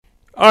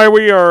All right,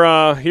 we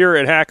are here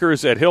at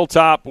Hackers at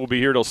Hilltop. We'll be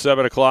here till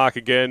 7 o'clock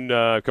again.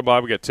 Come by,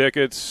 we got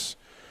tickets.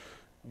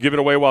 Giving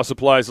away while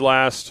supplies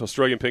last.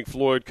 Australian Pink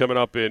Floyd coming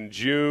up in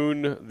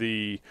June.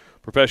 The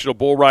Professional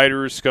Bull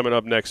Riders coming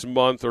up next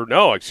month.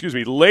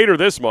 Later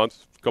this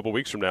month, a couple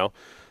weeks from now,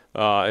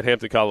 at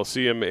Hampton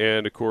Coliseum.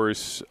 And, of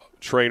course,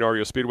 Train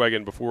REO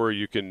Speedwagon. Before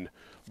you can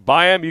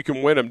buy them, you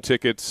can win them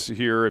tickets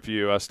here if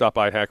you stop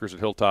by Hackers at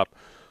Hilltop.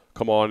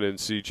 Come on and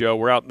see Joe.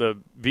 We're out in the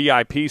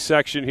VIP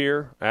section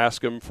here.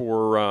 Ask him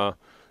for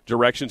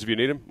directions if you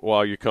need them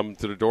while you come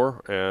to the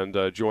door.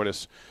 And join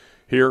us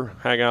here.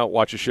 Hang out,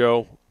 watch a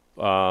show,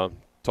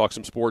 talk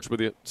some sports with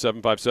you.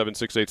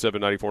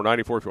 757-687-9494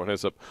 if you want to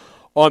heads up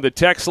on the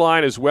text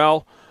line as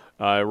well.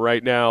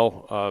 Right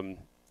now,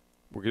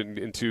 we're getting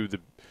into the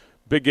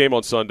big game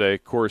on Sunday.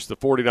 Of course, the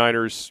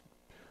 49ers,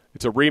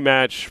 it's a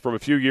rematch from a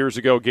few years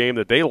ago game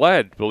that they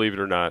led, believe it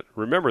or not.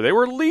 Remember, they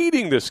were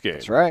leading this game.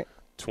 That's right.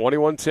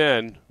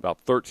 21-10, about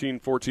 13,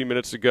 14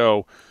 minutes to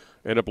go,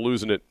 end up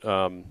losing it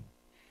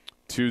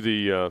to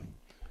the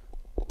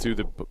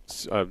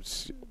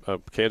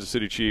Kansas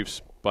City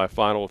Chiefs by a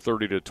final of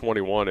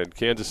 30-21. And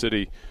Kansas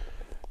City,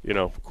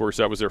 of course,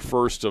 that was their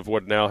first of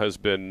what now has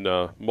been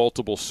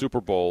multiple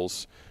Super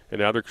Bowls, and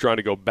now they're trying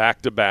to go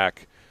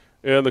back-to-back.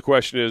 And the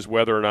question is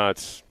whether or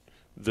not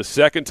the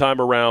second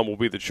time around will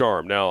be the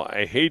charm. Now,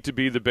 I hate to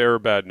be the bearer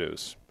of bad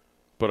news,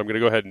 but I'm going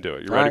to go ahead and do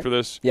it. You ready for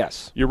this?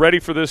 Yes. You ready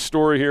for this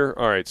story here?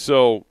 All right,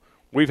 so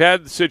we've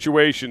had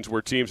situations where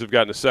teams have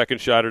gotten a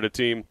second shot at a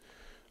team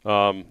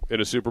in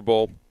a Super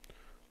Bowl.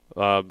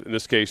 In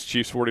this case,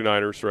 Chiefs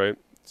 49ers, right?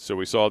 So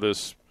we saw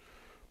this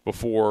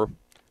before.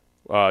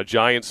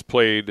 Giants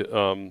played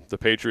the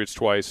Patriots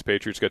twice.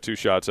 Patriots got 2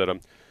 shots at them.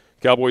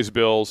 Cowboys,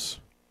 Bills,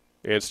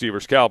 and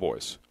Steelers,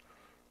 Cowboys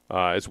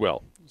as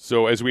well.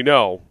 So as we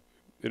know,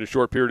 in a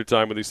short period of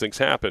time when these things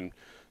happen,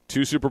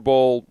 2 Super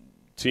Bowl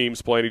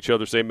teams playing each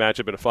other, same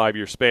matchup in a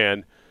 5-year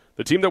span.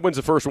 The team that wins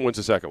the first one wins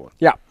the second one.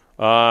 Yeah.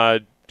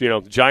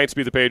 The Giants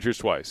beat the Patriots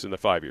twice in the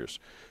 5 years.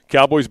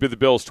 Cowboys beat the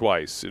Bills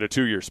twice in a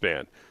 2-year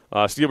span.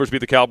 Steelers beat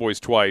the Cowboys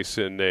twice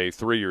in a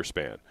 3-year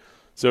span.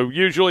 So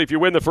usually if you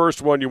win the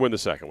first one, you win the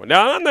second one.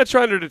 Now, I'm not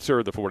trying to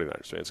deter the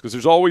 49ers fans because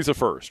there's always a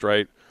first,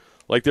 right?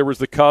 Like there was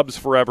the Cubs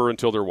forever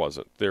until there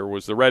wasn't. There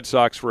was the Red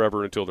Sox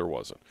forever until there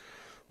wasn't.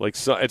 Like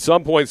at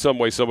some point, some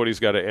way,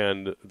 somebody's got to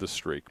end the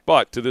streak.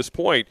 But to this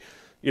point,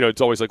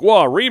 it's always like,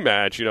 well, a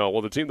rematch,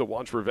 the team that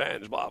wants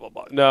revenge, blah, blah,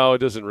 blah. No, it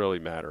doesn't really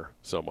matter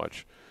so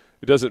much.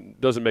 It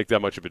doesn't make that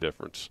much of a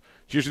difference.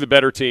 It's usually the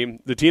better team.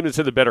 The team that's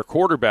had the better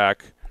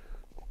quarterback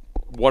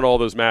won all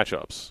those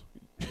matchups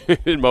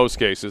in most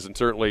cases, and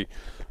certainly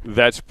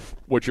that's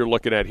what you're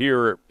looking at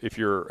here. If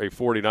you're a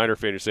 49er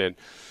fan, you're saying,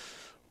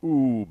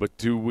 ooh, but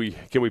can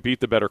we beat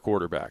the better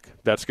quarterback?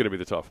 That's going to be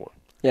the tough one.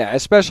 Yeah,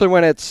 especially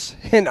when it's,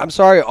 and I'm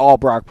sorry, all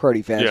Brock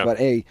Purdy fans, but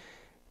a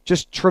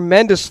just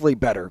tremendously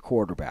better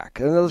quarterback.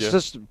 And it's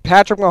just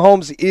Patrick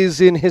Mahomes is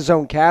in his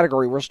own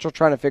category. We're still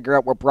trying to figure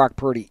out what Brock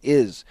Purdy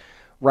is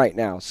right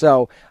now.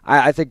 So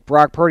I think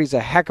Brock Purdy's a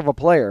heck of a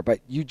player, but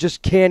you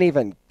just can't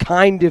even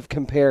kind of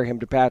compare him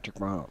to Patrick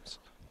Mahomes.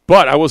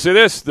 But I will say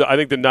this, I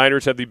think the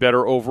Niners have the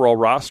better overall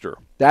roster.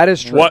 That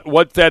is true.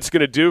 What that's going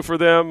to do for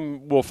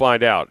them, we'll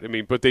find out.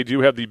 But they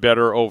do have the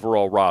better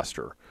overall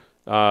roster.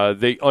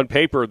 They on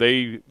paper,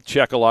 they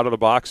check a lot of the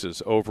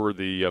boxes over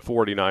the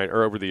 49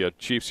 or over the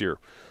Chiefs here.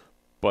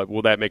 But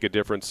will that make a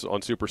difference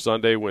on Super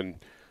Sunday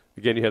when,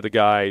 again, you have the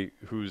guy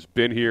who's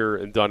been here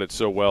and done it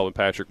so well in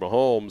Patrick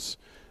Mahomes?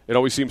 It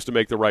always seems to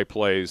make the right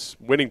plays,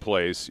 winning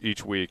plays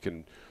each week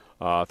and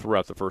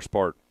throughout the first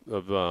part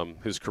of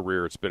his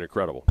career. It's been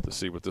incredible to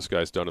see what this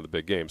guy's done in the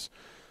big games.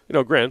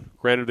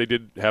 Granted, they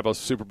did have a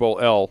Super Bowl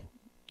L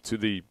to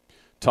the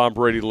Tom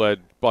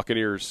Brady-led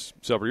Buccaneers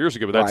several years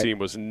ago, but that team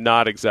was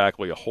not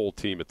exactly a whole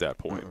team at that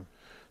point. Mm-hmm.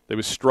 They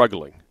was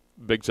struggling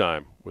big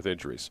time with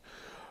injuries.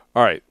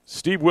 All right,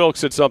 Steve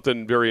Wilks said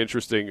something very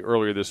interesting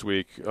earlier this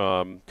week,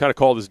 kind of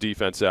called his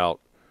defense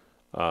out.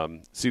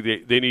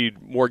 They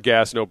need more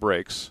gas, no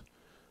brakes.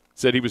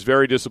 Said he was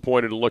very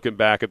disappointed in looking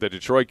back at the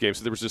Detroit game,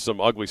 so there was just some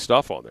ugly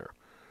stuff on there.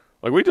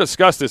 Like, we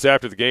discussed this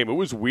after the game. It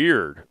was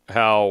weird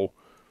how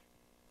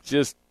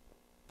just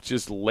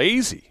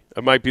lazy,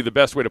 it might be the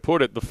best way to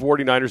put it, the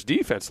 49ers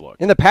defense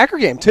looked. In the Packer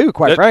game, too,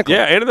 quite frankly.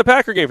 Yeah, and in the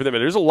Packer game for them.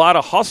 There's a lot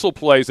of hustle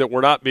plays that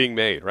were not being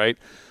made, right?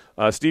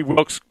 Steve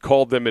Wilks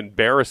called them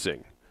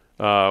embarrassing.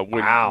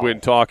 When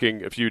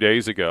talking a few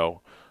days ago.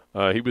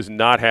 He was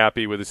not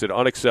happy with it. He said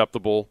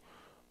unacceptable,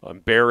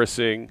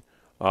 embarrassing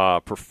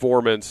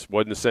performance,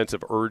 wasn't a sense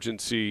of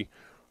urgency,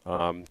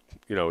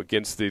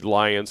 against the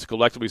Lions.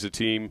 Collectively as a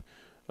team,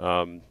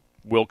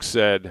 Wilks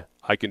said,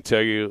 I can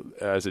tell you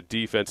as a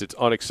defense it's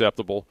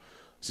unacceptable.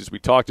 Since we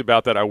talked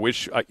about that, I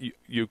wish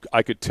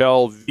I could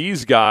tell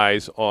these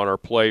guys on our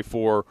play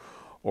 4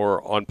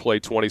 or on play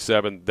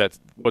 27 that's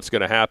what's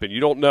going to happen. You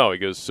don't know. He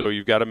goes, so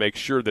you've got to make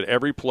sure that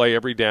every play,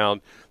 every down,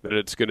 that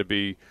it's going to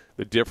be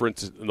the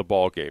difference in the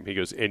ball game. He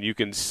goes, and you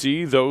can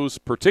see those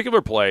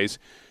particular plays,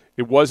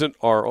 it wasn't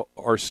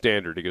our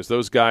standard. He goes,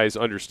 those guys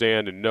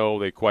understand and know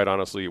they quite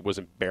honestly it was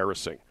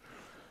embarrassing.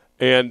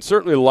 And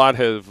certainly a lot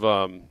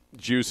of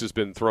juice has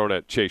been thrown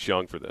at Chase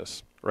Young for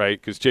this, right?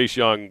 Because Chase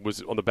Young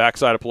was on the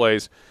backside of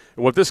plays.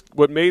 And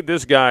what made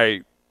this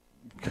guy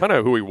kind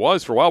of who he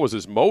was for a while was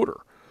his motor.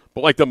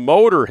 But, like, the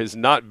motor has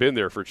not been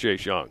there for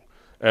Chase Young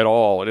at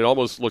all. And it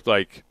almost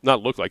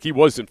he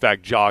was, in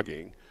fact,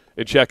 jogging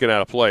and checking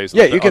out of plays.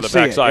 Yeah, you can see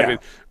it. Yeah. I mean,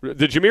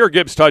 the Jahmyr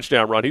Gibbs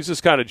touchdown run, he's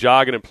just kind of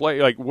jogging and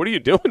play. Like, what are you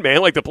doing,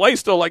 man? Like, the play's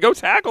still like, go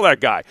tackle that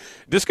guy.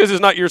 Just because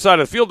it's not your side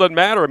of the field doesn't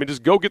matter. I mean,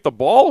 just go get the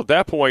ball at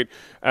that point.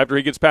 After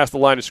he gets past the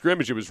line of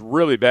scrimmage, it was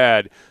really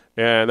bad.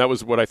 And that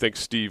was what I think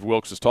Steve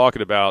Wilks was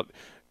talking about.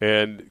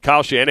 And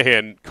Kyle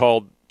Shanahan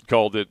called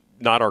it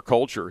not our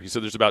culture. He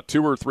said there's about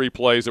 2 or 3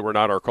 plays that were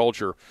not our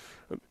culture.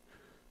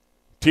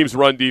 Team's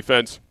run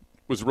defense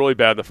was really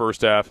bad in the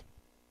first half.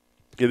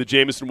 You had the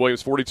Jameson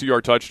Williams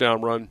 42-yard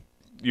touchdown run.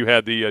 You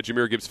had the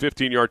Jahmyr Gibbs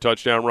 15-yard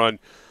touchdown run,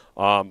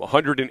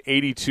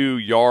 182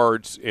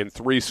 yards and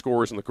 3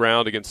 scores on the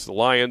ground against the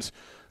Lions.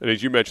 And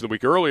as you mentioned the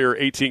week earlier,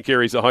 18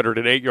 carries,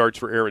 108 yards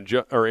for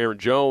Aaron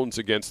Jones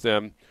against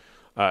them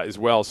as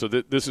well. So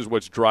this is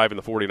what's driving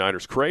the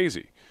 49ers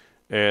crazy.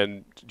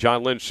 And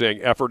John Lynch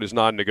saying effort is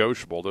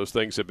non-negotiable. Those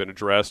things have been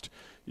addressed.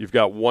 You've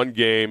got one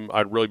game.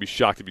 I'd really be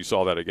shocked if you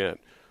saw that again.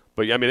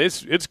 But I mean,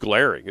 it's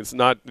glaring. It's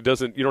not. It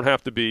doesn't. You don't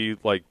have to be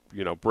like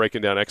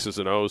breaking down X's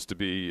and O's to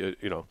be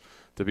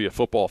to be a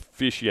football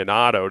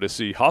aficionado to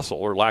see hustle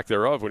or lack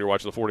thereof when you're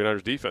watching the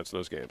 49ers defense in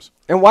those games.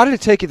 And why did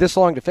it take you this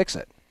long to fix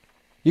it?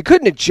 You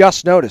couldn't have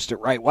just noticed it,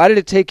 right? Why did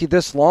it take you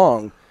this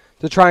long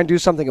to try and do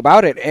something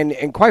about it?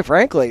 And quite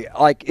frankly,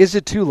 like, is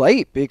it too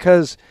late?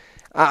 Because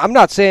I'm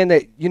not saying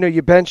that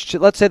you bench.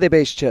 Let's say they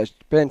bench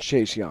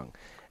Chase Young.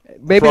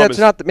 Maybe that's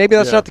not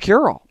the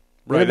cure-all.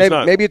 Right,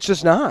 maybe it's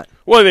just not.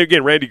 Well,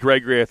 again, Randy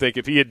Gregory, I think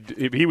if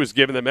he was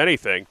giving them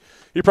anything,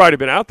 he'd probably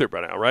been out there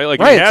by now, right? Like,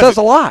 right, it says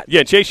a lot.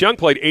 Yeah, Chase Young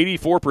played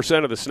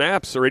 84% of the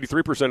snaps or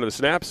 83% of the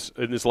snaps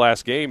in this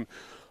last game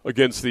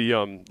against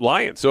the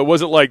Lions. So it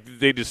wasn't like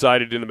they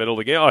decided in the middle of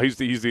the game, he's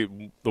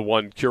the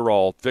one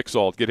cure-all,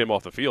 fix-all, get him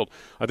off the field.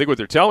 I think what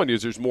they're telling you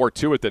is there's more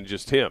to it than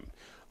just him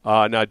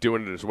not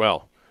doing it as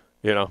well.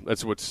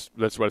 That's what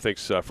I think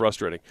is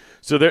frustrating.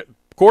 So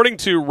according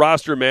to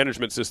roster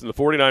management system, the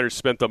 49ers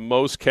spent the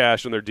most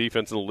cash on their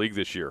defense in the league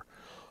this year,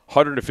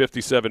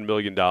 $157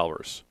 million.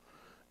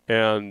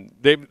 And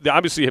they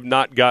obviously have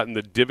not gotten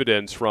the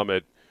dividends from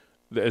it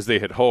as they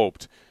had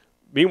hoped.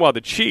 Meanwhile,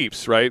 the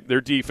Chiefs, right,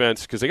 their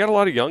defense, because they got a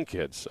lot of young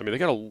kids. I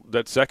mean,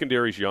 that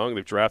secondary's young.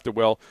 They've drafted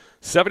well.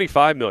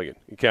 $75 million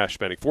in cash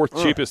spending, fourth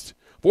cheapest,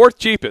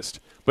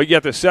 but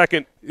yet the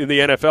second in the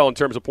NFL in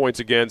terms of points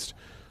against.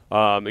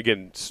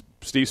 Again,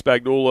 Steve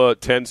Spagnuolo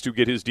tends to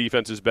get his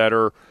defenses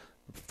better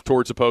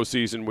towards the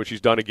postseason, which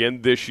he's done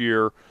again this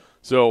year.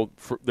 So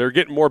they're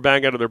getting more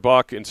bang out of their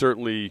buck, and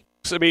certainly,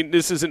 I mean,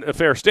 this isn't a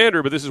fair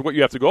standard, but this is what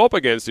you have to go up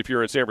against if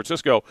you're in San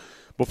Francisco.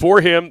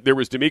 Before him, there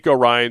was DeMeco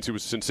Ryans, who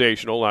was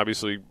sensational,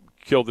 obviously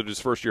killed it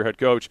as first-year head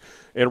coach,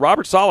 and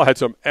Robert Saleh had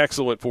some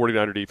excellent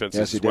 49er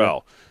defenses as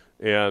well.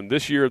 And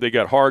this year they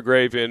got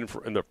Hargrave in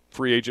the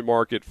free agent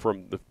market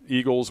from the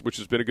Eagles, which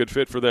has been a good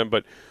fit for them,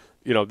 but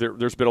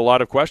there's been a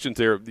lot of questions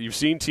there. You've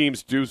seen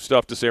teams do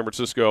stuff to San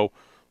Francisco.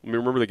 I mean,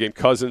 remember the game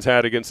Cousins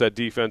had against that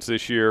defense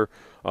this year.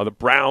 The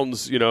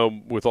Browns,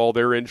 with all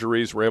their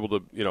injuries, were able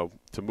to,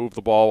 to move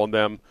the ball on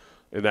them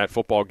in that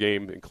football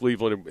game in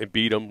Cleveland and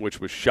beat them, which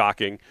was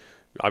shocking.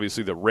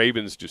 Obviously, the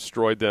Ravens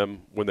destroyed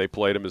them when they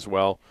played them as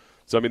well.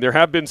 So, I mean, there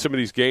have been some of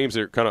these games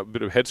that are kind of a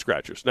bit of head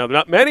scratchers. Now, they're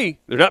not many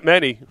that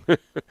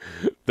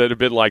have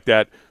been like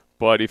that.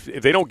 But if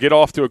they don't get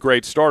off to a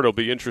great start, it'll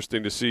be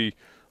interesting to see,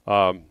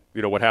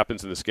 what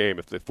happens in this game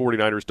if the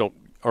 49ers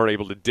aren't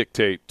able to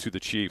dictate to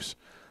the Chiefs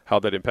how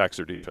that impacts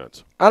their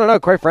defense. I don't know.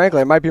 Quite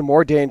frankly, it might be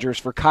more dangerous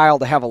for Kyle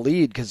to have a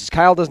lead because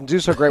Kyle doesn't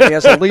do so great when he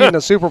has a lead in the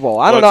Super Bowl.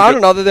 I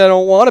don't know that they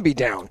don't want to be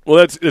down. Well,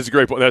 that's a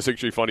great point. That's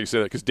actually funny you say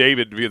that because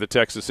David, via the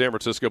text, San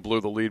Francisco blew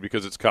the lead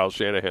because it's Kyle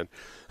Shanahan.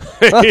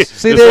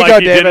 See, there you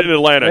go, David. Did it in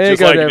Atlanta. He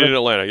did in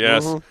Atlanta.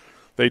 Yes,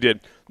 they did.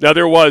 Now,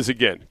 there was,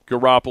 again,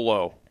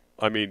 Garoppolo.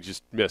 I mean,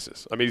 just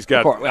misses. I mean, he's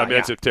got –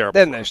 it's a terrible –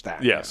 Then there's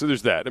that. Yeah, so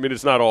there's that. I mean,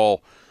 it's not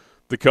all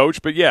the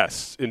coach, but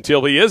yes,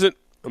 until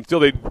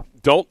they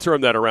don't turn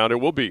that around, it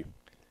will be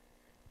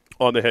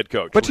on the head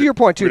coach. But to your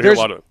point, too,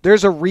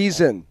 there's a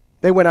reason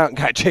they went out and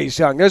got Chase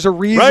Young. There's a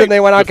reason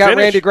they went out and got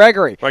Randy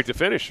Gregory. Right, to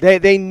finish.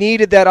 They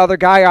needed that other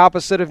guy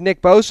opposite of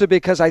Nick Bosa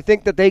because I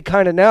think that they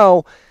kind of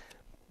know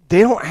they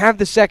don't have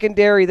the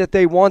secondary that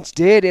they once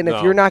did, and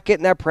if you're not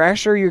getting that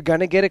pressure, you're going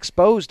to get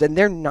exposed, and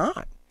they're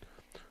not.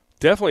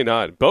 Definitely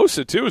not.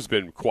 Bosa, too, has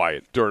been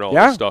quiet during all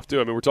this stuff, too.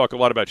 I mean, we're talking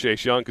a lot about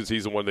Chase Young because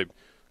he's the one they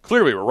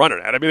clearly were running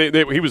at. I mean,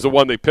 he was the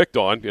one they picked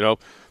on. The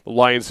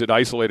Lions had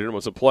isolated him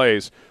on some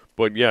plays.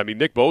 But, yeah, I mean,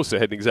 Nick Bosa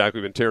hadn't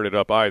exactly been tearing it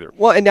up either.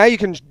 Well, and now you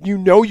can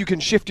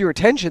shift your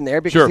attention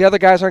there because the other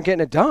guys aren't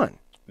getting it done.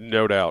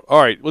 No doubt.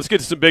 All right, let's get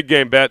to some big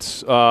game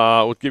bets.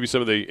 We'll give you some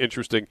of the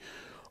interesting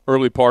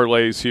early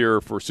parlays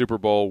here for Super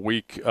Bowl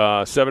week.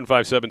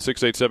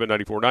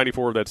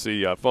 757-687-9494. That's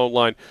the phone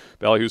line,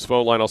 Ballyhoo's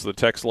phone line, also the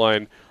text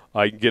line.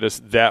 You can get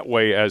us that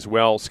way as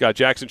well. Scott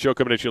Jackson Show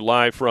coming at you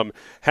live from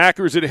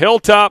Hackers at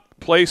Hilltop.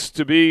 Place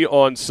to be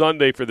on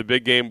Sunday for the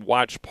big game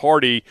watch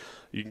party.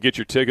 You can get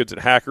your tickets at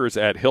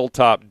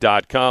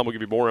hackers@hilltop.com. We'll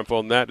give you more info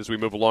on that as we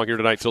move along here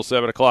tonight till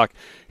 7 o'clock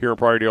here on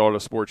Priority Auto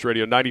Sports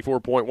Radio.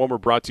 94.1, we're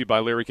brought to you by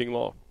Larry King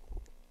Law.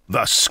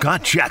 The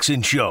Scott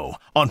Jackson Show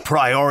on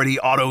Priority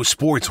Auto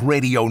Sports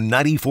Radio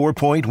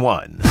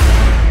 94.1.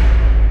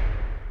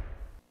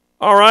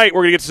 All right,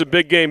 we're going to get to some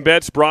big game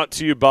bets brought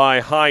to you by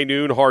High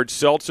Noon Hard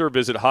Seltzer.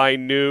 Visit High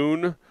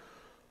Noon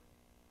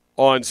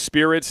on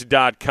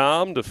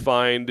spirits.com to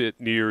find it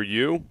near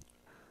you.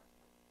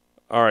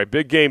 All right,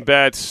 big game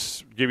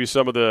bets. Give you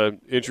some of the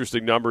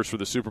interesting numbers for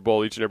the Super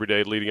Bowl each and every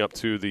day leading up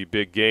to the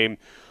big game.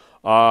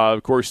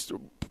 Of course,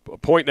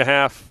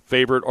 1.5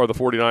 favorite are the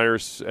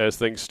 49ers as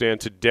things stand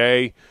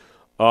today.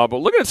 But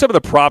looking at some of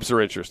the props are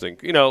interesting.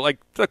 You know, like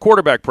the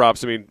quarterback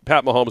props. I mean,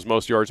 Pat Mahomes,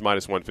 most yards,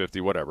 minus 150,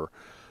 whatever.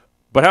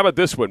 But how about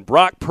this one?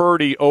 Brock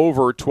Purdy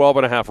over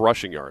 12.5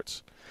 rushing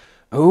yards.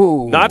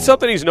 Ooh. Not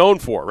something he's known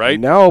for, right?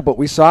 No, but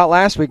we saw it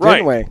last week,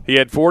 didn't we? He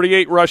had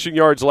 48 rushing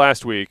yards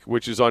last week,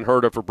 which is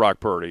unheard of for Brock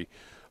Purdy.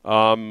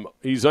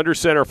 He's under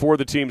center for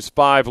the team's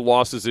 5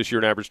 losses this year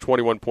and averaged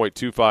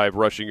 21.25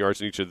 rushing yards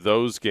in each of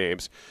those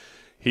games.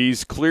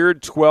 He's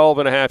cleared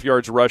 12.5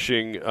 yards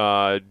rushing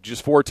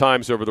just 4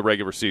 times over the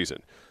regular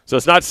season. So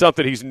it's not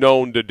something he's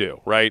known to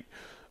do, right?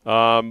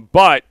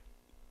 But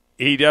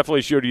he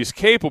definitely showed he's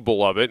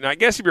capable of it. And I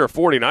guess if you're a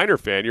 49er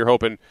fan, you're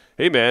hoping,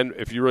 hey, man,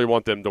 if you really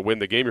want them to win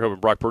the game, you're hoping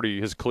Brock Purdy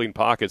has clean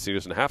pockets and he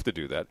doesn't have to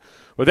do that.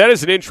 But that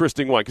is an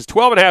interesting one because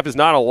 12.5 is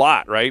not a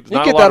lot, right?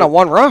 You get that on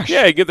one rush.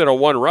 Yeah, you get that on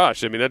one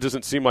rush. I mean, that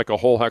doesn't seem like a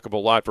whole heck of a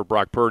lot for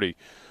Brock Purdy.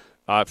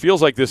 It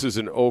feels like this is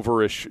an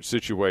over-ish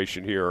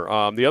situation here.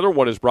 The other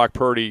one is Brock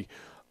Purdy,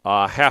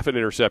 half an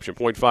interception,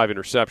 0.5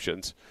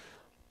 interceptions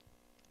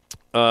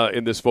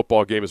in this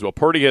football game as well.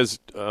 Purdy has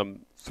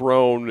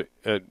thrown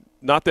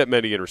not that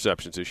many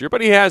interceptions this year,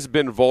 but he has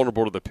been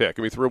vulnerable to the pick.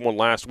 I mean, he threw one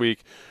last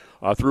week,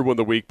 threw one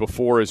the week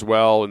before as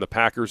well in the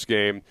Packers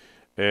game.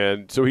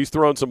 And so he's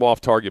thrown some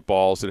off-target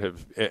balls that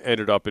have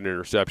ended up in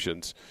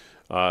interceptions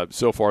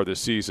so far this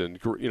season.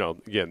 You know,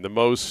 again, the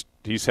most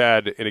he's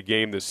had in a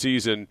game this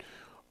season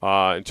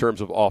in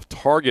terms of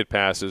off-target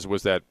passes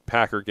was that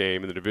Packer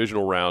game in the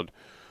divisional round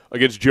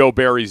against Joe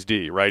Barry's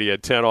D, right? He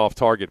had 10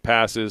 off-target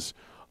passes.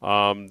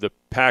 The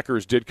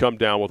Packers did come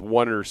down with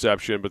 1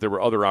 interception, but there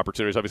were other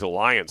opportunities. Obviously, the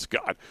Lions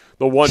got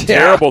the one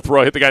terrible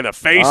throw, hit the guy in the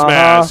face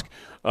mask.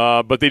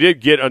 But they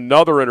did get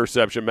another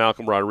interception.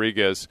 Malcolm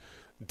Rodriguez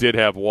did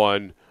have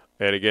one.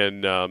 And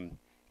again,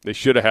 they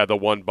should have had the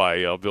one by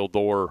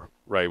Vildor,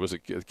 right? Was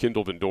it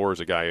Kendall Vildor is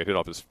a guy who hit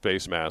off his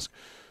face mask.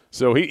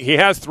 So he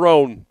has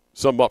thrown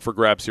some up for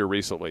grabs here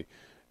recently.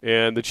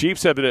 And the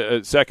Chiefs have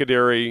a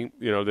secondary,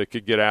 you know, that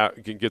could get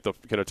out,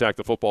 can attack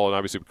the football, and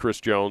obviously with Chris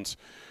Jones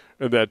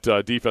and that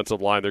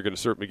defensive line, they're going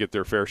to certainly get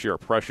their fair share of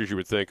pressures, you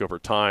would think, over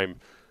time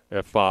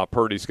if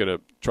Purdy's going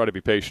to try to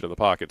be patient in the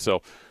pocket.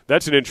 So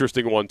that's an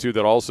interesting one, too,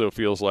 that also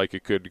feels like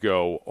it could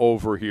go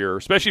over here,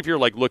 especially if you're,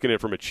 like, looking at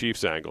it from a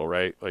Chiefs angle,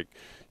 right? Like,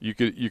 you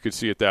could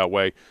see it that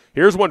way.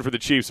 Here's one for the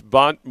Chiefs.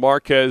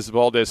 Marquez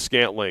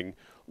Valdez-Scantling,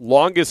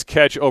 longest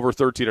catch over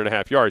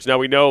 13.5 yards. Now,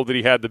 we know that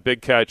he had the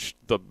big catch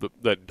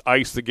that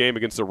iced the game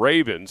against the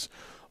Ravens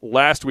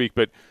last week,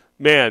 but,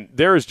 man,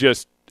 there is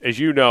just, as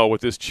you know,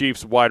 with this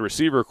Chiefs wide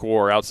receiver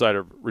core outside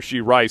of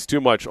Rashee Rice, too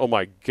much, oh,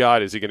 my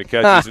God, is he going to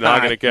catch it? Is he not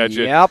going to catch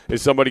it?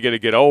 Is somebody going to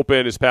get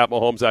open? Is Pat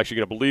Mahomes actually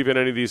going to believe in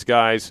any of these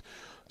guys?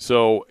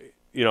 So,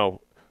 you know,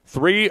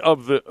 three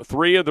of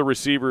the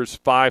receivers'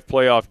 5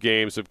 playoff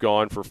games have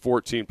gone for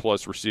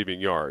 14-plus receiving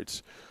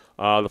yards.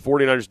 The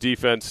 49ers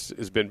defense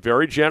has been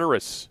very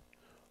generous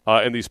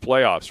in these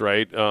playoffs,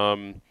 right?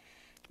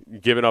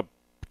 Giving up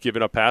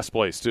pass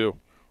plays, too.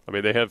 I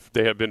mean, they have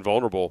been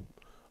vulnerable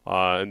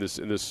in this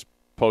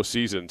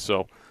postseason,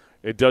 so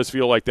it does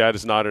feel like that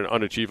is not an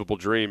unachievable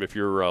dream if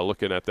you're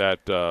looking at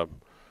that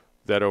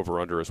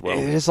over-under as well.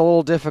 It is a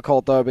little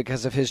difficult, though,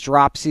 because of his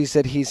dropsies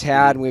that he's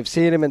had, and we've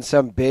seen him in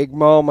some big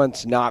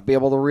moments not be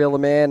able to reel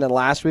them in, and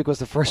last week was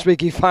the first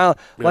week he finally,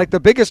 like the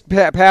biggest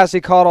pass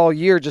he caught all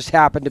year just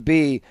happened to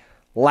be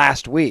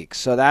last week,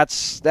 so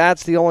that's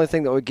the only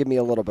thing that would give me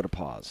a little bit of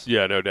pause.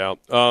 Yeah, no doubt.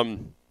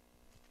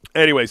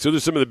 Anyway, so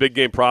there's some of the big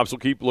game props. We'll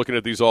keep looking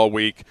at these all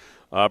week.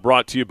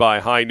 Brought to you by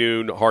High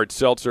Noon Hard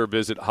Seltzer.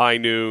 Visit High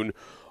Noon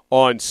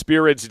on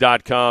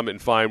spirits.com and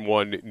find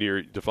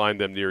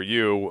them near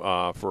you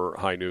for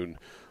High Noon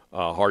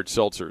Hard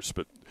Seltzers.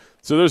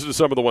 So those are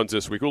some of the ones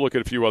this week. We'll look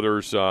at a few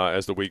others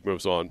as the week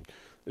moves on.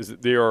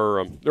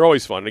 They're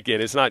always fun.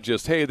 Again, it's not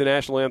just, hey, the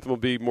national anthem will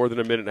be more than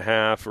a minute and a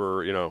half,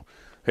 or, you know,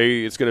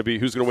 hey, it's going to be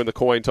who's going to win the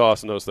coin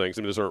toss and those things.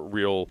 I mean, those aren't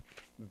real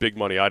big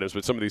money items,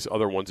 but some of these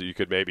other ones that you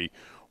could maybe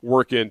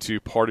work into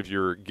part of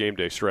your game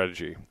day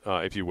strategy,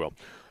 if you will.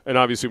 And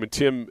obviously, when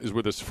Tim is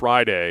with us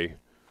Friday,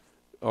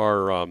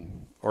 our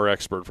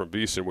expert from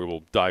Beeson, we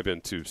will dive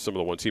into some of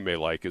the ones he may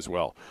like as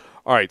well.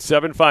 All right,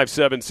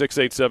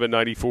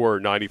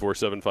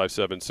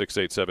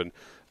 757-687-9494,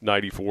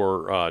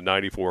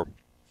 757-687-9494.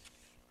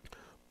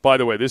 By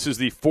the way, this is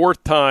the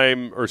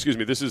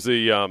this is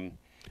the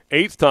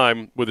 8th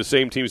time with the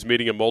same teams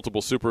meeting in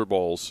multiple Super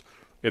Bowls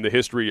in the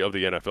history of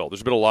the NFL.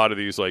 There's been a lot of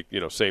these,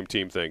 same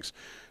team things.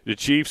 The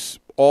Chiefs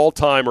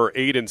all-time are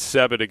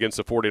 8-7 against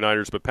the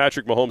 49ers, but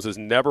Patrick Mahomes has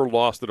never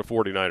lost to the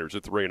 49ers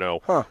at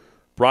 3-0. Huh.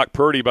 Brock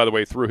Purdy, by the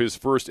way, threw his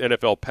first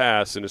NFL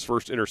pass and his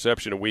first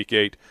interception in Week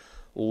 8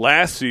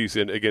 last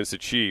season against the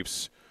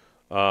Chiefs.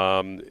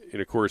 And,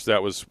 of course,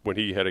 that was when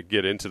he had to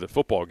get into the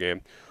football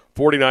game.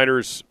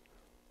 49ers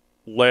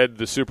led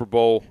the Super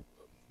Bowl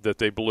that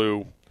they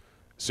blew,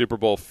 Super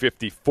Bowl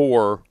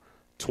 54,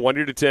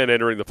 20-10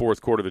 entering the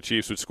fourth quarter. The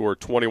Chiefs would score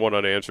 21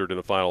 unanswered in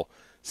the final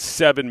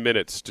 7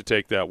 minutes to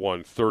take that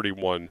one,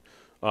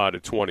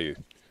 31-20.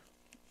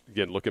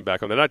 Again, looking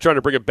back on that, not trying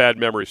to bring up bad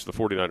memories to the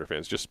 49er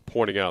fans, just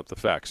pointing out the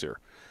facts here.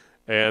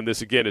 And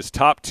this, again, is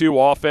top 2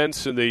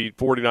 offense in the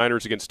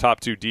 49ers against top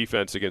 2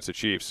 defense against the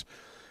Chiefs.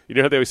 You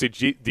know how they always say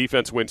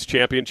defense wins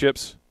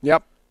championships?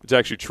 Yep. It's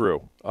actually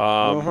true.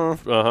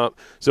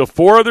 So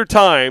 4 other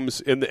times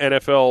in the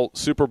NFL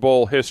Super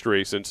Bowl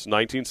history since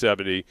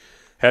 1970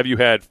 have you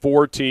had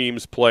 4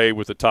 teams play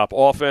with the top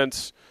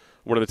offense,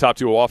 one of the top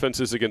 2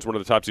 offenses against one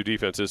of the top 2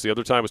 defenses. The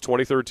other time was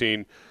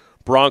 2013.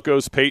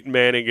 Broncos, Peyton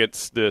Manning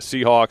against the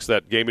Seahawks,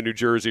 that game in New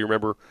Jersey.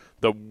 Remember,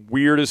 the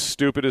weirdest,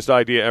 stupidest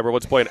idea ever.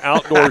 Let's play an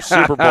outdoor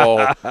Super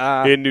Bowl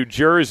in New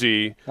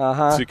Jersey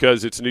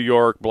because it's New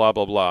York, blah,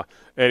 blah, blah.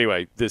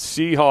 Anyway, the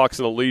Seahawks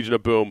and the Legion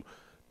of Boom.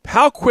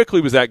 How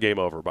quickly was that game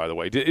over, by the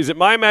way? Is it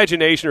my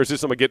imagination or is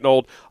this someone getting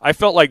old? I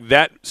felt like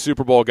that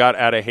Super Bowl got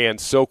out of hand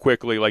so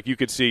quickly, like you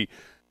could see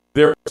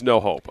there was no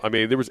hope. I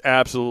mean, there was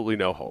absolutely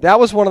no hope. That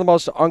was one of the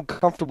most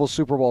uncomfortable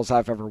Super Bowls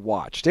I've ever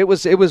watched. It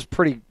was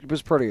pretty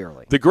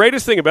early. The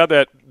greatest thing about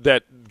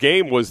that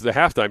game was the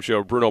halftime show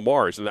of Bruno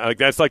Mars, and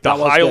that's like the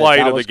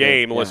highlight of the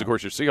game. Unless, of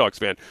course, you're a Seahawks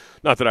fan.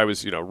 Not that I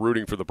was,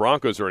 rooting for the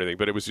Broncos or anything,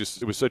 but it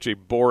was such a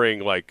boring,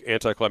 like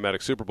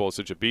anticlimactic Super Bowl,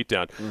 such a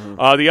beatdown.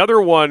 Mm-hmm. The other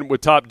one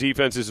with top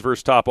defenses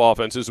versus top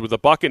offenses with the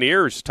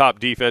Buccaneers' top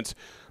defense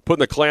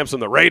putting the clamps on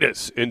the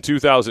Raiders in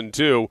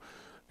 2002.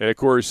 And, of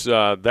course,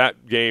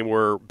 that game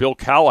where Bill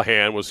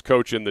Callahan was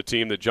coaching the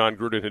team that John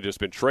Gruden had just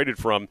been traded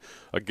from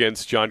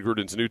against John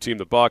Gruden's new team,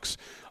 the Bucs.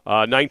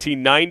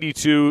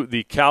 1992,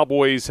 the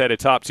Cowboys had a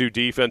top 2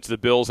 defense. The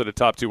Bills had a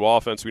top 2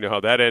 offense. We know how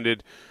that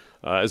ended,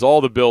 as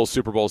all the Bills'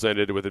 Super Bowls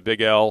ended with a big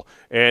L.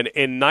 And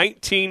in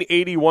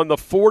 1981, the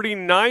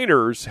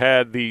 49ers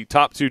had the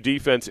top 2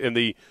 defense, and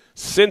the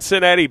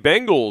Cincinnati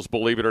Bengals,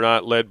 believe it or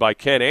not, led by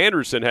Ken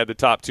Anderson, had the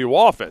top 2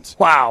 offense.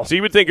 Wow. So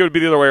you would think it would be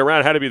the other way around.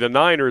 It had to be the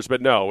Niners,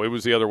 but no, it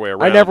was the other way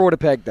around. I never would have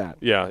pegged that.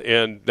 Yeah,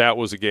 and that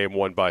was a game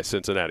won by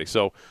Cincinnati.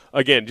 So,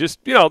 again,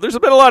 just, there's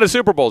been a lot of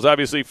Super Bowls.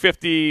 Obviously,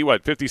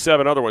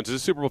 57 other ones. Is it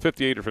Super Bowl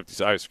 58 or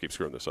 57? I just keep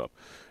screwing this up.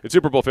 It's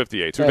Super Bowl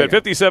 58. So we've had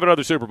 57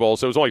 other Super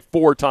Bowls, so it was only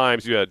 4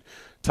 times you had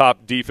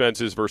top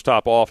defenses versus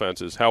top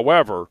offenses.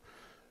 However,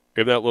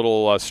 in that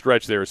little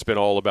stretch there, it's been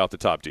all about the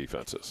top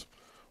defenses.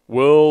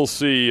 We'll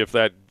see if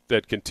that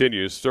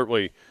continues.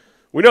 Certainly,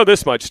 we know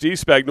this much. Steve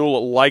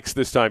Spagnuolo likes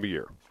this time of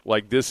year.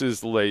 Like,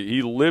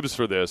 he lives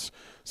for this.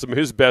 Some of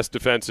his best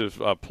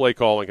defensive play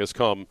calling has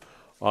come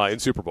in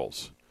Super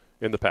Bowls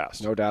in the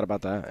past. No doubt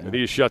about that. Yeah. And he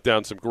has shut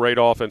down some great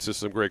offenses,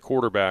 some great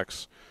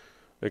quarterbacks,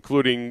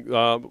 including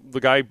the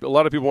guy a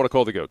lot of people want to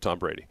call the GOAT, Tom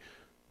Brady.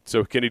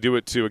 So can he do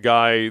it to a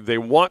guy they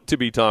want to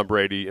be Tom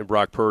Brady and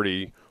Brock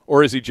Purdy,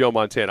 or is he Joe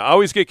Montana? I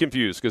always get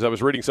confused because I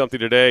was reading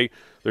something today.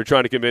 They're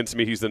trying to convince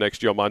me he's the next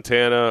Joe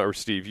Montana or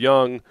Steve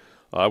Young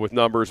with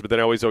numbers, but then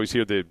I always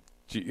hear the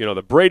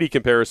Brady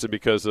comparison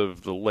because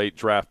of the late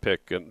draft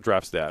pick and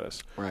draft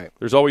status. Right.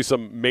 There's always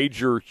some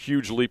major,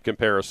 huge leap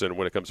comparison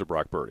when it comes to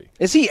Brock Purdy.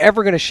 Is he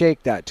ever going to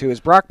shake that, too? Is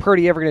Brock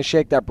Purdy ever going to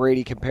shake that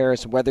Brady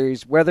comparison,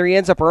 whether he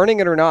ends up earning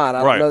it or not?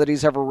 I don't know that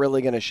he's ever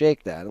really going to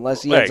shake that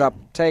unless he ends up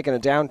taking a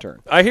downturn.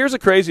 Here's a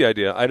crazy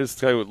idea. I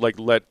just kind of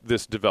let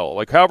this develop.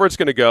 Like, however it's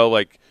going to go,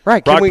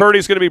 right, Brock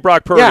Purdy's going to be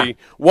Brock Purdy. Yeah.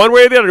 One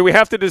way or the other. Do we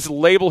have to just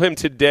label him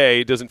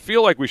today? It doesn't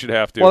feel like we should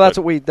have to. Well, that's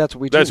what we do. That's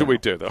what we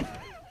do, though.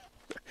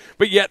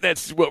 But yet,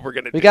 that's what we're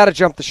going to do. We got to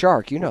jump the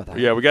shark. You know that.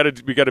 Yeah, we got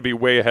to be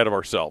way ahead of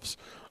ourselves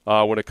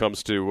when it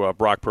comes to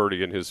Brock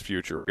Purdy and his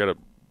future. We got to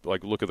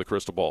look at the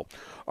crystal ball.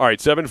 All right,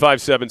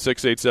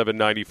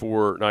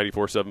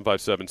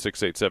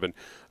 757-687-9494,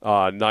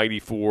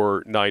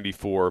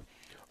 757-687-9494.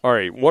 All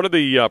right, one of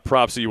the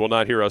props that you will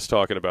not hear us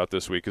talking about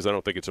this week, because I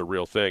don't think it's a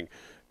real thing,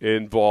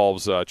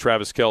 involves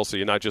Travis Kelce,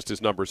 and not just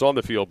his numbers on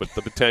the field, but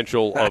the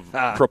potential of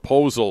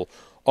proposal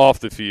off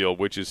the field,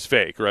 which is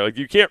fake, right? Like,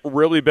 you can't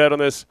really bet on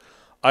this.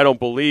 I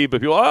don't believe,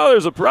 but people,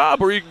 there's a prop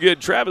where you can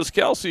get Travis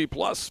Kelce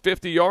plus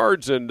 50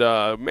 yards and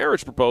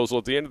marriage proposal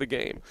at the end of the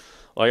game.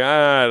 Like,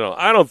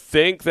 I don't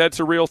think that's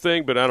a real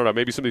thing, but I don't know.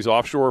 Maybe some of these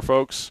offshore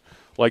folks,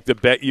 like the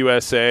Bet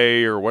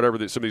USA or whatever,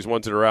 some of these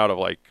ones that are out of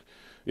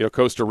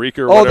Costa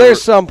Rica or whatever.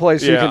 There's some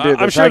place you can do this.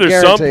 I'm sure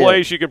there's some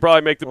place you can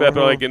probably make the bet,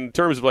 but in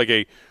terms of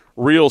a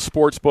real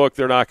sports book,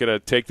 they're not going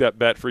to take that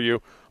bet for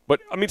you.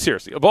 But, I mean,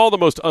 seriously, of all the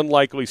most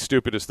unlikely,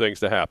 stupidest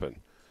things to happen,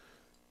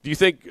 Do you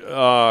think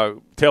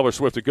Taylor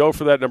Swift would go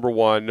for that, number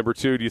one? Number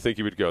two, do you think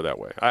he would go that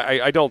way?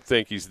 I don't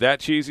think he's that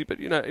cheesy, but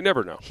you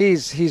never know.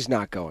 He's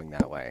not going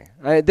that way.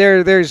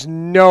 There's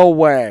no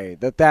way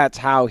that's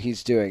how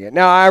he's doing it.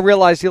 Now, I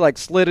realize he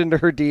slid into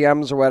her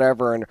DMs or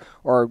whatever,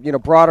 or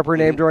brought up her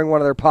name during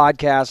one of their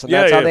podcasts, and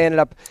that's how they ended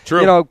up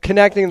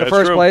connecting in the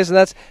first place,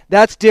 and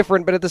that's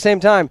different. But at the same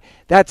time,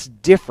 that's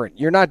different.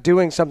 You're not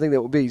doing something that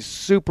would be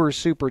super,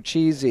 super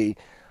cheesy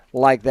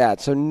like that.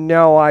 So,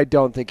 no, I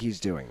don't think he's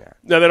doing that.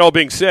 Now, that all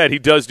being said, he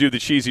does do the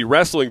cheesy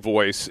wrestling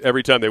voice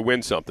every time they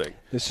win something.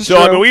 This is true.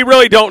 I mean, we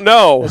really don't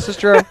know. This is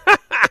true.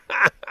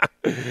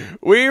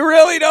 We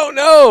really don't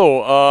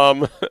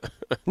know.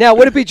 Now,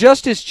 would it be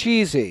just as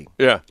cheesy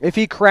if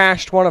he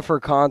crashed one of her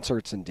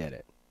concerts and did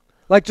it?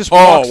 Just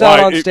walks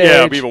out on stage. Yeah,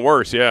 it would be even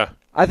worse, yeah.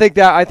 I think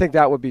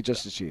that would be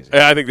just as cheesy.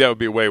 Yeah, I think that would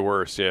be way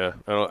worse, yeah.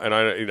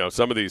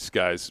 Some of these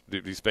guys,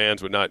 these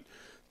fans would not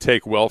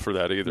take well for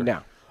that either.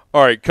 No.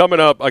 All right, coming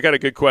up, I got a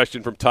good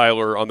question from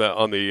Tyler on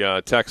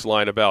the text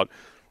line about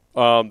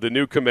the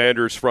new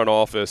Commanders front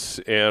office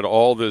and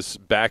all this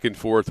back and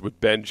forth with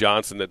Ben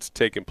Johnson that's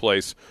taken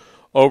place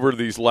over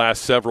these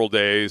last several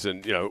days,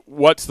 and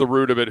what's the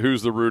root of it,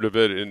 who's the root of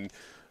it, and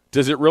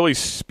does it really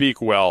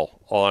speak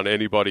well on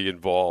anybody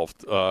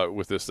involved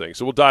with this thing?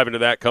 So we'll dive into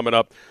that coming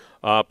up.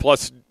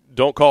 Plus,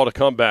 don't call it a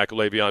comeback,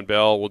 Le'Veon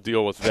Bell. We'll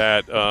deal with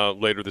that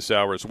later this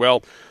hour as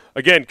well.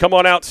 Again, come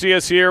on out, see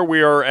us here.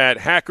 We are at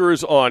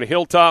Hackers on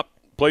Hilltop,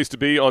 place to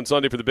be on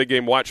Sunday for the big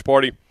game watch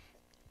party.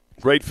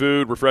 Great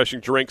food, refreshing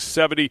drinks.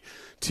 70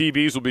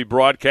 TVs will be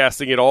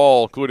broadcasting it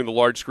all, including the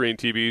large screen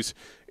TVs,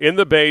 in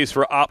the bays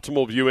for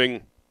optimal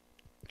viewing.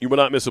 You will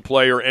not miss a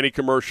play or any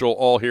commercial,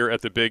 all here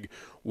at the big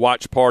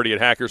watch party at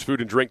Hackers.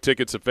 Food and drink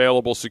tickets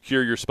available.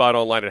 Secure your spot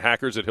online at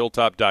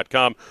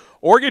hackers@hilltop.com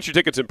or get your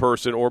tickets in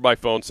person or by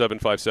phone,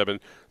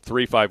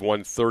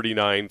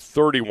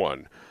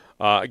 757-351-3931.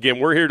 Again,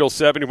 we're here till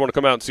 7. If you want to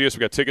come out and see us, we've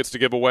got tickets to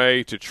give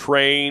away to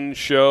Train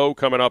Show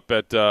coming up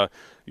at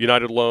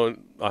United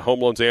Home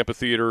Loans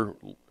Amphitheater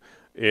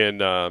in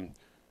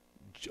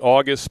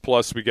August.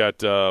 Plus, we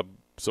got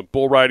some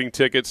bull riding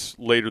tickets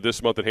later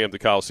this month at Hampton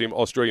Coliseum.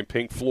 Australian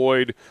Pink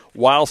Floyd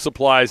while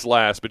supplies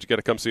last, but you got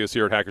to come see us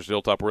here at Hackers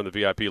Hilltop. We're in the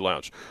VIP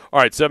lounge. All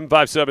right,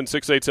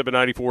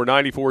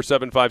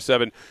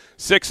 757-687-9494,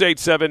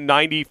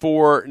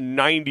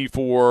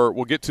 757-687-9494.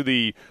 We'll get to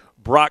the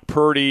Brock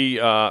Purdy,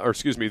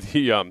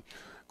 the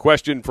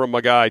question from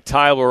my guy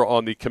Tyler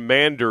on the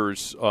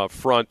Commanders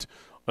front,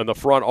 on the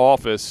front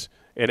office,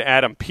 and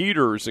Adam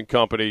Peters and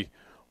company,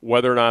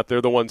 whether or not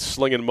they're the ones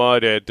slinging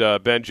mud at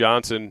Ben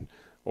Johnson,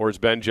 or is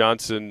Ben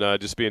Johnson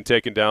just being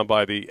taken down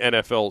by the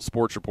NFL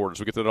sports reporters.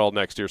 We'll get to that all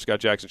next year. Scott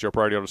Jackson Show,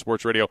 Priority Auto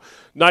Sports Radio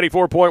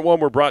 94.1.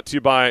 We're brought to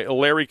you by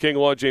Larry King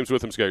Law, James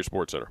Witham, Sky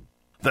Sports Center.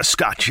 The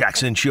Scott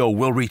Jackson Show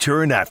will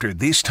return after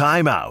this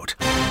timeout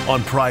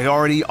on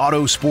Priority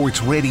Auto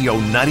Sports Radio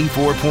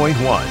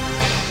 94.1.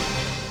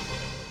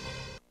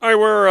 All right,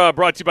 we're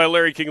brought to you by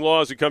Larry King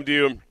Law as we come to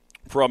you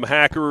from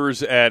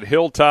Hackers at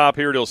Hilltop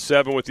here till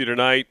 7 with you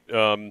tonight.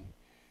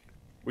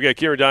 We got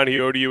Kieran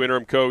Donahue, ODU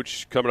interim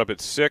coach, coming up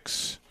at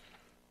 6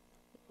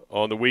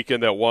 on the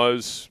weekend. That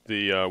was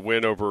the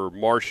win over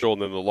Marshall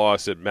and then the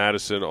loss at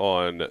Madison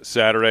on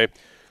Saturday.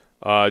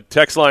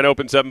 Text line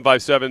open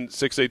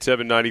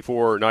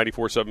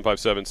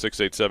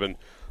 757-687-9494,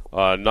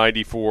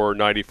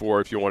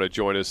 757-687-9494 if you want to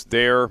join us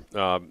there.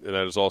 And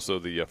that is also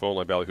the phone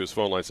line, Ballyhoo's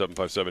phone line,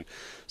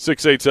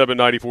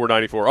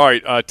 757-687-9494. All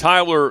right,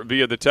 Tyler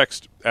via the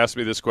text asked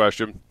me this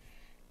question.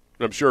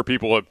 I'm sure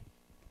people have,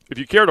 if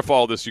you care to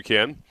follow this, you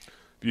can.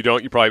 If you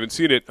don't, you probably haven't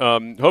seen it.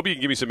 Hope you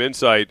can give me some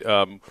insight.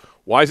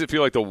 Why does it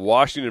feel like the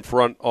Washington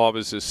front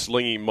office is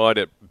slinging mud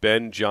at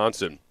Ben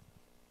Johnson?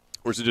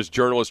 Or is it just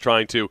journalists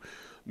trying to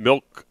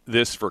milk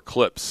this for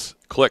clicks?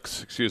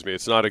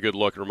 It's not a good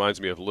look. It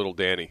reminds me of Little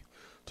Danny.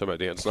 Talking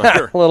about Dan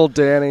Snyder. Little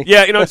Danny.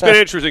 Yeah, it's been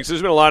interesting. So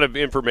there's been a lot of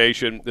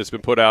information that's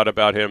been put out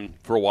about him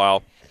for a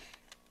while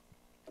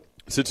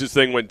since this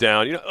thing went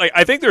down.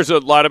 I think there's a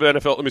lot of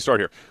NFL. Let me start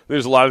here.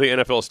 There's a lot of the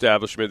NFL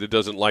establishment that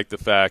doesn't like the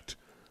fact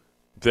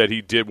that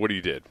he did what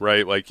he did,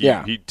 right?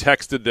 He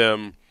texted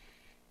them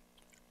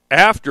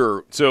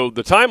after. So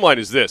the timeline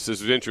is this.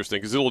 This is interesting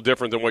because it's a little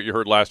different than what you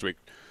heard last week.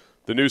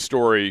 The news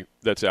story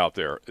that's out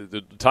there,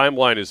 the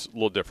timeline is a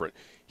little different.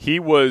 He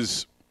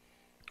was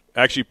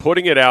actually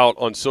putting it out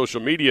on social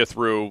media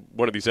through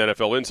one of these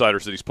NFL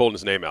insiders that he's pulling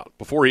his name out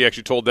before he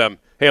actually told them,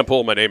 hey, I'm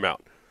pulling my name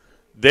out.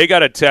 They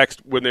got a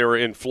text when they were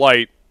in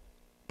flight,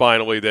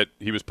 finally, that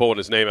he was pulling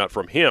his name out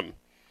from him,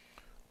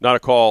 not a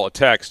call, a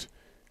text.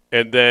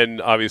 And then,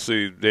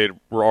 obviously, they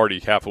were already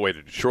halfway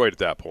to Detroit at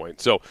that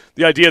point. So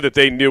the idea that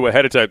they knew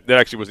ahead of time, that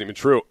actually wasn't even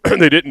true.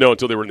 They didn't know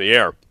until they were in the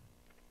air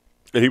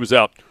that he was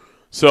out.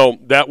 So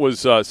that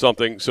was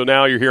something. So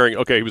now you're hearing,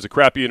 okay, he was a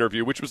crappy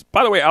interview, which was,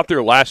 by the way, out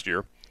there last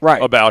year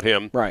about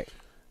him. Right.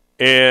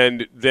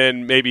 And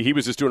then maybe he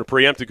was just doing a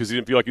preemptive because he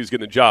didn't feel like he was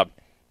getting the job.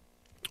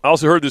 I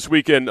also heard this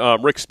weekend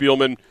Rick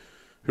Spielman,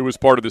 who was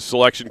part of the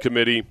selection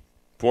committee,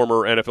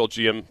 former NFL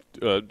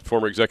GM,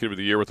 former executive of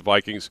the year with the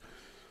Vikings,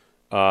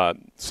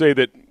 say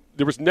that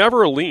there was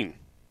never a lean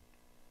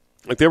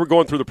Like they were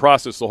going through the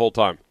process the whole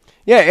time.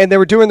 Yeah, and they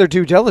were doing their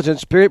due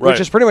diligence, which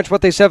is pretty much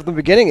what they said from the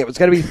beginning. It was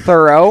going to be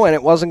thorough, and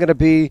it wasn't going to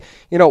be,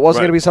 going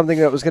to be something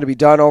that was going to be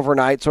done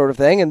overnight sort of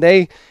thing. And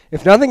they,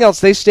 if nothing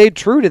else, they stayed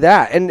true to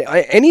that. And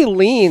any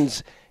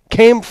leans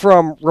came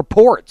from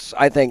reports,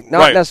 I think,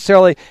 not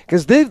necessarily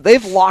because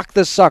they've locked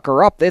this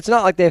sucker up. It's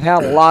not like they've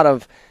had a lot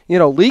of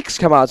leaks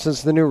come out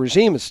since the new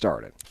regime has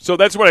started. So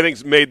that's what I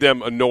think's made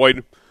them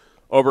annoyed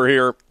over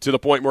here to the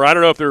point where I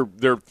don't know if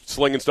they're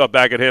slinging stuff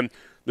back at him.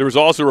 There was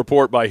also a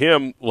report by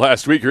him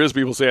last week, or his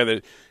people saying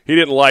that he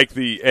didn't like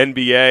the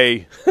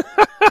NBA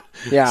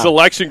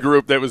selection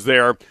group that was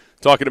there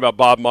talking about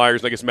Bob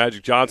Myers and I guess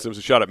Magic Johnson. It was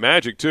a shot at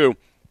Magic, too,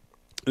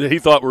 that he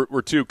thought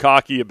were too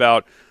cocky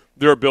about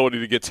their ability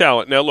to get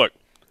talent. Now, look,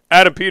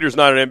 Adam Peters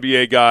not an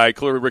NBA guy.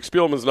 Clearly, Rick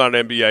Spielman's not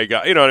an NBA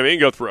guy. You know what I mean?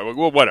 Go through it.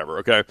 Well, whatever,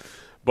 okay?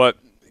 But,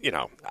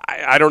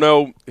 I don't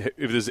know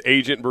if this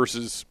agent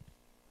versus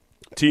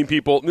team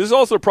people. This is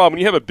also a problem. When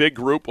you have a big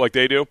group like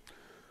they do,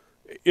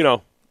 a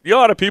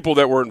lot of people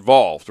that were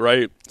involved,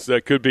 right? So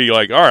that could be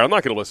like, all right, I'm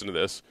not going to listen to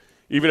this.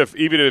 Even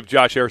if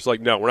Josh Harris is like,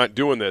 no, we're not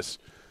doing this.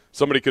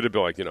 Somebody could have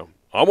been like,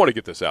 I want to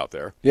get this out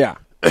there. Yeah.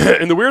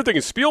 And the weird thing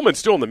is Spielman's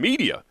still in the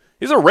media.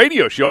 He's a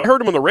radio show. I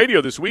heard him on the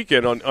radio this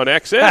weekend on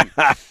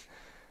XM.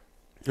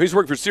 He's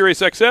working for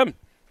Sirius XM.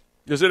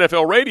 There's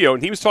NFL radio,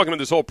 and he was talking about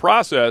this whole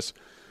process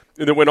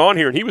that went on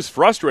here, and he was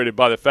frustrated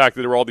by the fact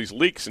that there were all these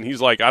leaks, and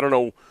he's like, I don't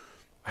know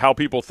how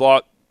people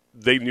thought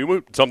they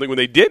knew something when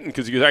they didn't,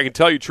 because I can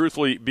tell you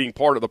truthfully, being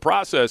part of the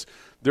process,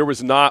 there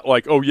was not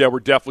like, oh, yeah, we're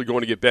definitely going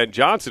to get Ben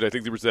Johnson. I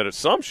think there was that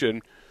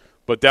assumption,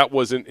 but that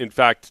wasn't, in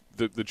fact,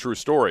 the true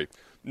story.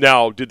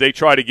 Now, did they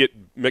try to get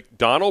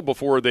McDonald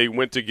before they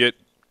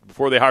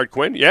hired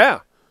Quinn? Yeah.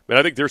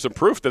 I think there's some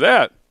proof to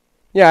that.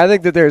 Yeah, I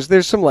think that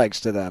there's some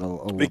legs to that a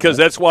little because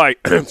bit. That's why,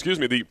 excuse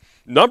me, the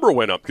number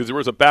went up because there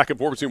was a back and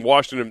forth between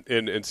Washington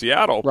and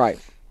Seattle. Right.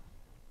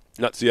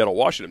 Not Seattle,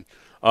 Washington.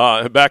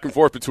 Back and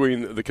forth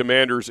between the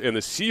Commanders and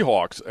the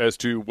Seahawks as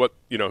to what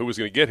who was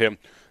going to get him,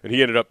 and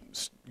he ended up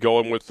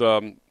going with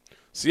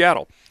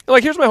Seattle.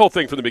 And here's my whole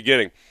thing from the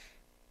beginning.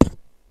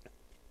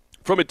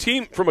 From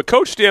a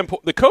coach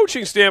standpoint, the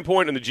coaching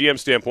standpoint and the GM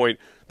standpoint,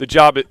 the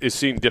job is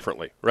seen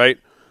differently, right?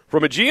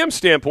 From a GM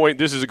standpoint,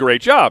 this is a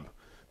great job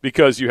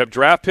because you have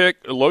a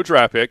low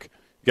draft pick,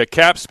 you got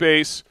cap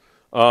space,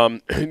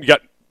 you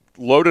got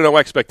low to no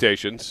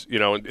expectations.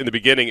 In the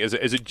beginning as a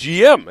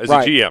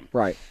GM,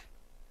 right.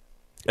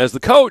 As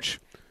the coach,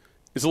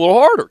 it's a little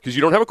harder because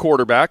you don't have a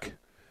quarterback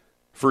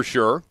for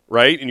sure,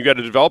 right? And you got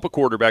to develop a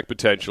quarterback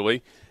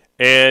potentially.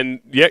 And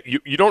yet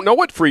you don't know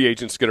what free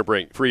agency is going to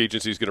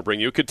bring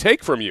you. It could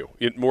take from you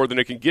more than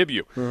it can give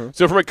you. Mm-hmm.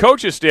 So from a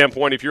coach's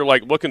standpoint, if you're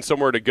looking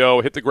somewhere to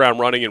go, hit the ground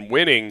running and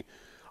winning,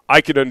 I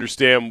can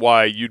understand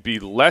why you'd be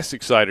less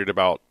excited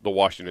about the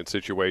Washington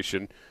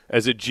situation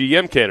as a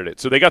GM candidate.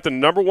 So they got the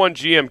number one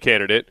GM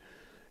candidate.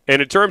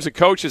 And in terms of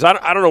coaches, I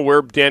don't know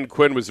where Dan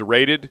Quinn was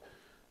rated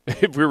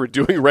if we were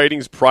doing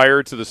ratings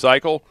prior to the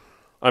cycle.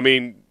 I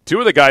mean, two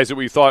of the guys that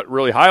we thought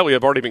really highly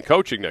have already been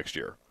coaching next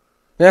year.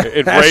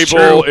 And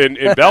Vrabel and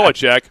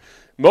Belichick,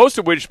 most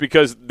of which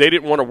because they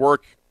didn't want to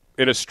work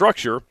in a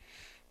structure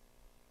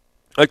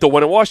like the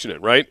one in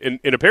Washington, right? And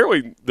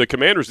apparently the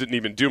Commanders didn't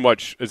even do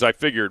much, as I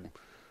figured.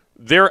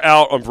 They're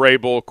out on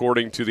Vrabel,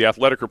 according to the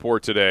Athletic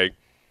report today,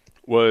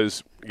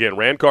 was, again,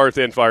 Rand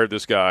Carthen fired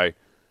this guy.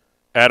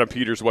 Adam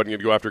Peters wasn't going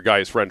to go after a guy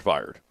his friend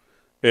fired.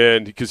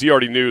 And because he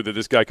already knew that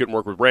this guy couldn't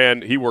work with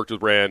Rand, he worked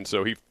with Rand,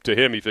 so he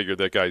figured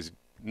that guy's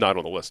not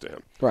on the list to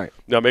him. Right.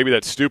 Now, maybe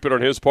that's stupid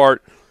on his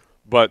part,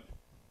 but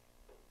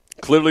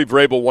clearly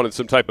Vrabel wanted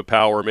some type of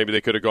power. Maybe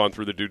they could have gone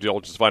through the due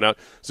diligence to find out.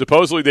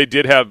 Supposedly they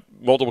did have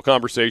multiple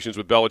conversations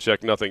with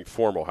Belichick, nothing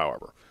formal,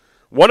 however.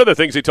 One of the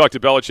things they talked to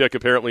Belichick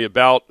apparently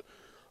about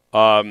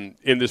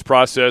in this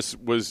process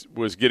was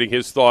getting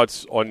his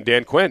thoughts on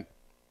Dan Quinn,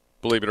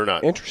 believe it or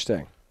not.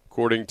 Interesting.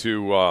 According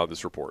to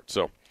this report.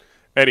 So,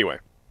 anyway,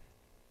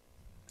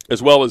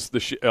 as well as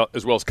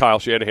Kyle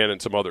Shanahan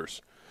and some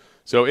others.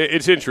 So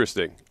it's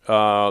interesting,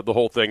 the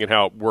whole thing and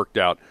how it worked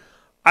out.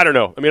 I don't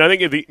know. I mean, I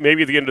think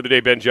maybe at the end of the day,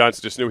 Ben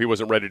Johnson just knew he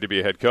wasn't ready to be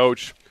a head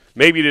coach.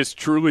 Maybe it is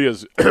truly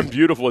as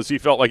beautiful as he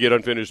felt like he had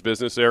unfinished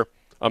business there.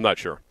 I'm not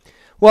sure.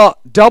 Well,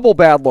 double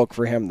bad look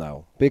for him,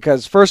 though,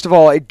 because first of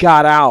all, it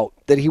got out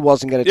that he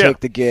wasn't going to take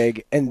the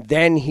gig, and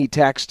then he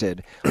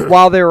texted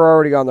while they were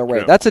already on their way.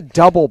 Yeah. That's a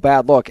double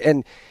bad look.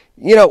 And,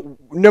 no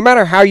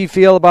matter how you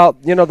feel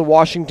about, the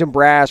Washington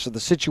Brass or the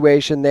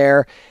situation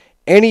there,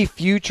 any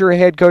future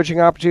head coaching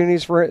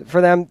opportunities for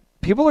them,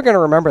 people are going to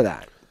remember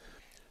that.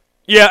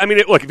 Yeah, I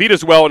mean, look, if he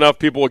does well enough,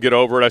 people will get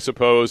over it, I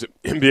suppose,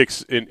 and be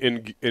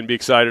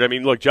excited. I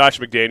mean, look, Josh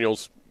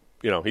McDaniels,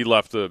 he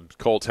left the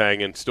Colts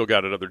hanging, still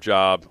got another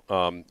job.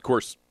 Of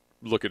course,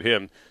 look at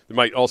him. It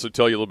might also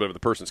tell you a little bit of the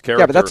person's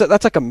character. Yeah, but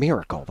that's like a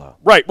miracle, though.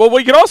 Right. Well,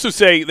 you can also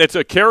say that's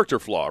a character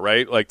flaw,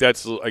 right? Like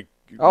that's like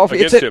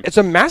it's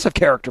a massive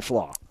character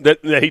flaw.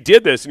 That he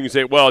did this, and you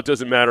say, well, it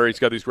doesn't matter. He's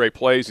got these great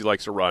plays. He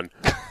likes to run.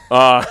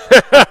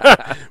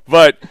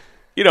 But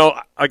you know,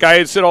 like I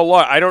had said a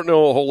lot, I don't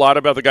know a whole lot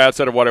about the guy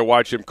outside of what I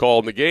watched him call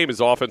in the game. His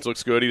offense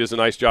looks good. He does a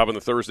nice job on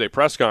the Thursday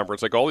press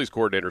conference, like all these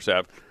coordinators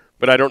have.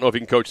 But I don't know if he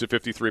can coach the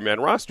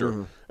 53-man roster.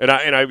 Mm-hmm.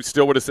 And I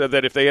still would have said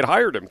that if they had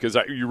hired him, because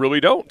you really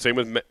don't. Same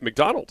with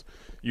McDonald.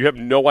 You have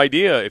no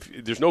idea.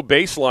 If there's no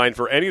baseline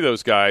for any of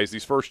those guys,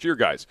 these first-year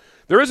guys.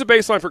 There is a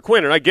baseline for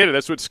Quinn, and I get it.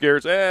 That's what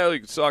scares.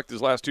 He sucked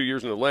his last 2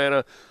 years in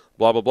Atlanta,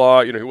 blah, blah, blah.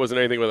 You know, he wasn't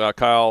anything without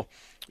Kyle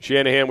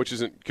Shanahan, which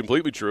isn't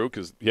completely true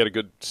because he had a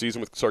good season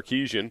with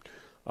Sarkisian.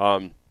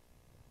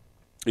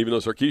 Even though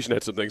Sarkisian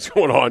had some things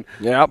going on.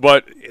 Yeah.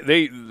 But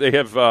they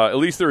have at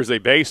least there is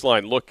a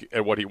baseline look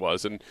at what he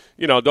was. And,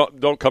 you know,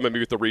 don't come at me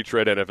with the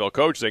retread NFL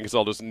coach thing because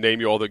I'll just name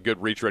you all the good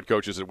retread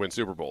coaches that win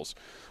Super Bowls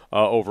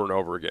over and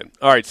over again.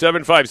 All right,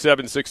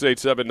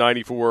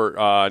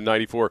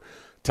 757-687-9494.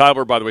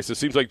 Tyler, by the way, says,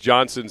 seems like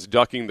Johnson's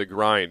ducking the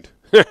grind.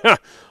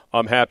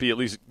 I'm happy at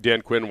least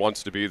Dan Quinn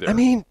wants to be there. I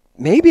mean,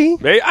 maybe.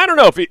 I don't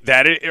know if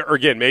or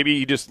again, maybe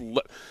he just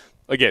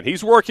 – again,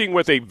 he's working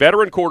with a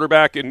veteran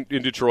quarterback in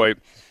Detroit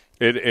 –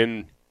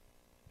 and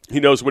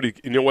he knows what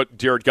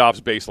Jared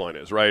Goff's baseline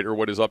is, right, or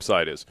what his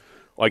upside is.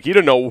 Like, he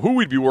didn't know who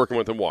we'd be working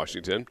with in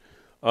Washington.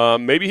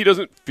 Maybe he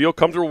doesn't feel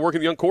comfortable working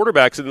with young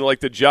quarterbacks, and like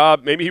the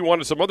job, maybe he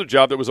wanted some other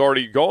job that was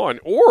already gone,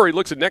 or he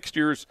looks at next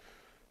year's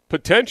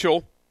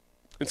potential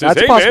and says,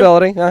 that's a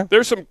possibility. Man,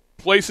 there's some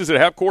places that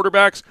have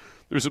quarterbacks.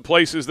 There's some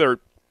places that are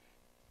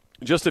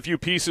just a few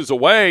pieces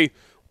away.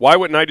 Why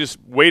wouldn't I just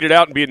wait it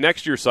out and be a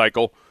next year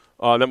cycle?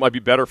 That might be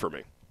better for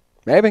me.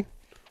 Maybe.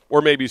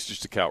 Or maybe he's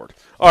just a coward.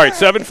 All right,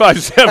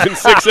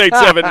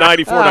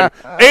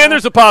 757-687-9490. And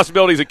there's a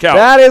possibility he's a coward.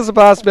 That is a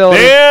possibility.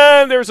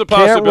 And there's a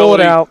possibility Can't rule it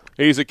out.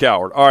 He's a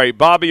coward. All right,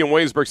 Bobby in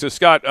Waynesburg says,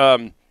 Scott,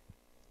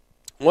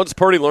 once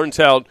Purdy learns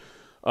how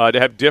to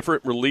have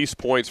different release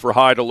points for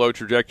high to low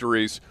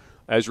trajectories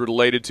as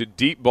related to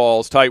deep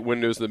balls, tight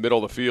windows in the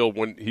middle of the field,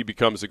 when he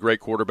becomes a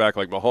great quarterback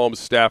like Mahomes,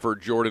 Stafford,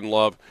 Jordan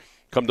Love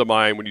come to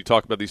mind when you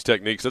talk about these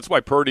techniques. That's why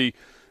Purdy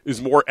is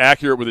more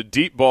accurate with a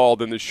deep ball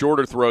than the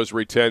shorter throws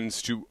where he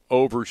tends to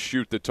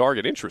overshoot the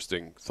target.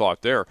 Interesting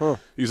thought there. Huh.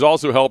 He's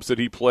also helps that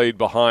he played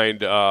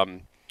behind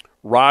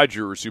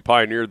Rodgers, who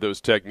pioneered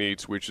those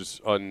techniques, which is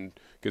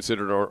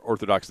considered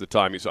orthodox at the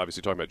time. He's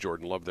obviously talking about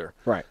Jordan Love there.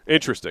 Right.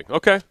 Interesting.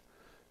 Okay.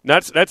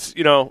 That's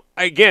you know,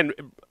 again,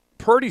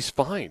 Purdy's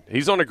fine.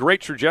 He's on a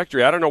great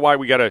trajectory. I don't know why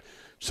we got to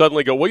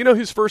suddenly go, well, you know,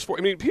 his first four.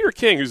 I mean, Peter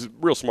King, who's a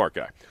real smart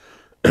guy,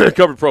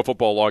 covered pro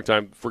football a long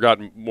time,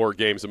 forgotten more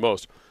games than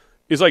most,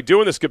 is like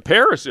doing this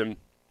comparison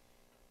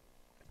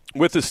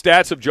with the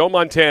stats of Joe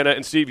Montana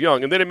and Steve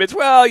Young, and then admits,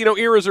 well, you know,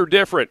 eras are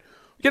different.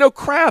 You know,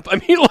 crap. I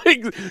mean,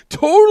 like,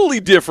 totally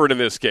different in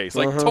this case.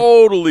 Like,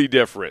 totally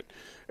different.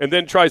 And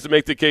then tries to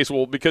make the case,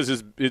 well,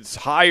 because it's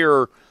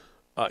higher,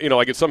 you know,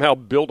 like it's somehow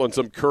built on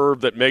some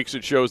curve that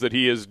shows that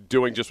he is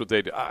doing just what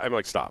they do. I'm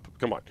like, stop.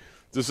 Come on.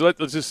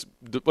 Let's just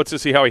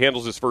see how he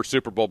handles his first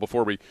Super Bowl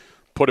before we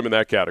put him in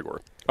that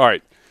category. All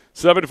right.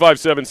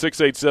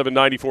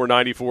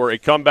 757-687-9494. A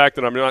comeback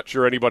that I'm not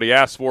sure anybody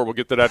asked for. We'll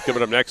get to that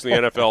coming up next in the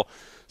NFL.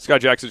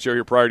 Scott Jackson Show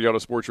here, Priority Auto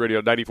Sports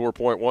Radio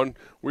 94.1.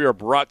 We are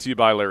brought to you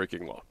by Larry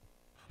King Law.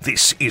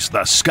 This is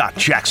the Scott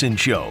Jackson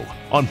Show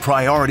on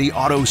Priority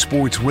Auto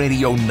Sports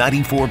Radio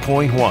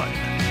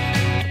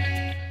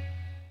 94.1.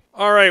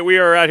 All right, we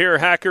are out here,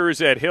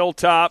 Hackers at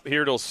Hilltop,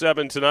 here till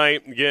 7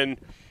 tonight. Again,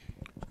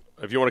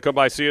 if you want to come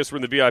by, see us, we're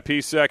in the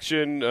VIP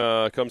section.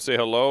 Come say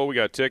hello. We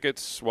got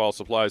tickets while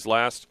supplies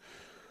last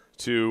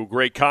to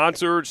great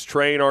concerts.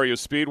 Train REO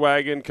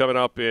Speedwagon coming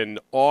up in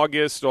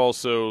August.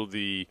 Also,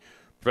 the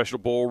professional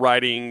bull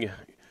riding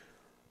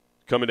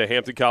coming to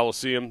Hampton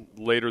Coliseum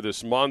later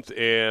this month.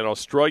 And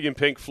Australian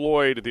Pink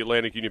Floyd at the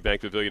Atlantic Union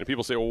Bank Pavilion. And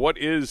people say, well, what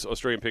is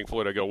Australian Pink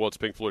Floyd? I go, well, it's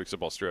Pink Floyd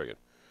except Australian.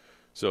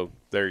 So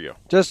there you go.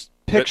 Just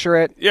picture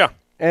it. Yeah.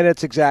 And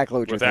it's exactly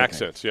what you're with thinking.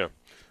 Accents, yeah.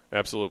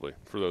 Absolutely,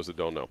 for those that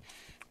don't know.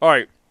 All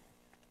right.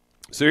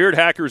 So here at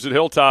Hackers at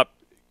Hilltop,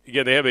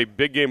 again, they have a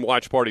big game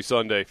watch party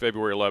Sunday,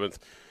 February 11th.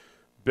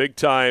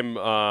 Big-time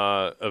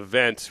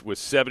event with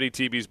 70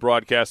 TVs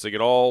broadcasting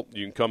it all.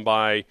 You can come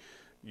by.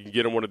 You can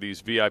get in one of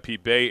these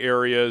VIP Bay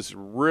areas,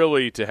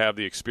 really to have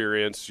the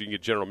experience. You can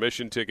get general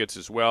admission tickets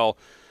as well.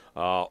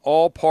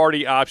 All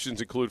party options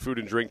include food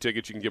and drink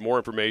tickets. You can get more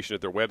information at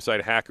their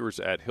website,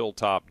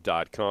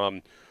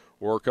 hackersathilltop.com,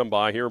 or come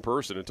by here in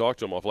person and talk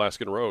to them off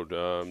Laskin Road,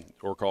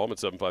 or call them at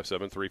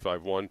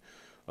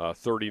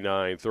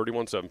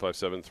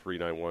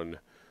 757-351-3931,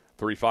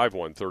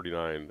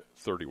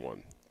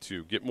 757-351-3931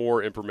 to get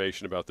more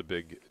information about the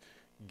big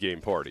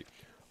game party.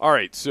 All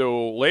right,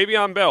 so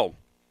Le'Veon Bell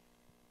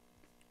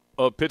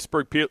of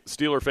Pittsburgh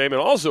Steeler fame, and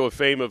also a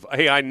fame of,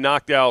 hey, I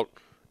knocked out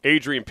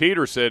Adrian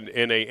Peterson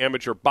in an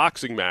amateur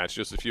boxing match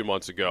just a few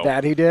months ago.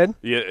 That he did?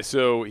 Yeah,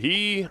 so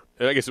I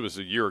guess it was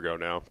a year ago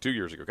now, 2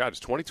 years ago. God, it's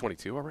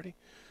 2022 already?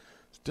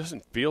 It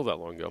doesn't feel that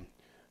long ago.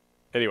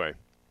 Anyway,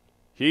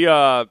 he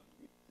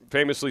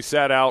famously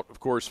sat out, of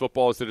course,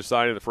 football is to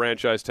decide the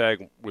franchise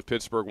tag with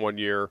Pittsburgh 1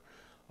 year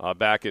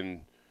back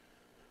in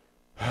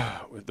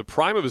the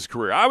prime of his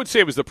career. I would say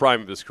it was the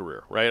prime of his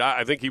career, right?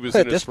 I think he was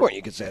at this point.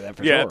 You could say that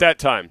for sure. Yeah, at that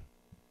time.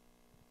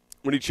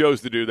 when he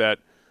chose to do that.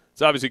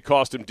 It's obviously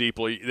cost him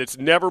deeply. It's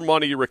never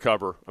money you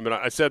recover. I mean,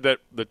 I said that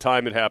the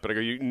time it happened. I go,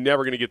 you're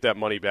never going to get that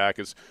money back,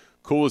 as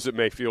cool as it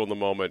may feel in the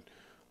moment.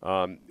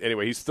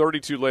 Anyway, he's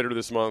 32 later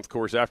this month. Of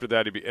course, after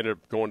that, he ended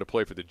up going to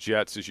play for the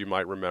Jets, as you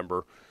might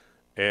remember.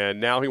 And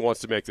now he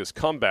wants to make this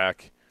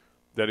comeback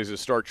that he's going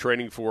to start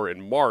training for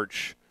in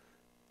March.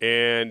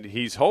 And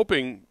he's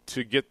hoping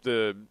to get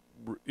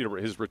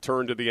his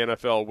return to the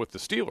NFL with the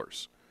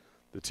Steelers,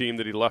 the team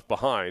that he left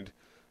behind.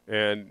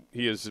 And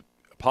he has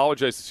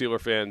apologized to Steeler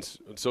fans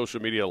on social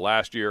media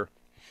last year,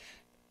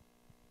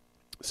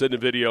 said in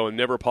a video, and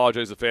never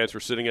apologized to fans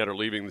for sitting out or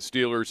leaving the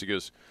Steelers. He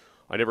goes,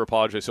 I never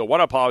apologize. So why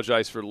not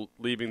apologize for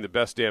leaving the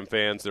best damn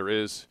fans there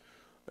is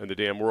in the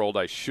damn world?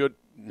 I should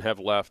have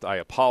left. I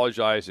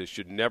apologize. I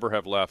should never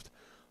have left.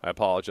 I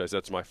apologize.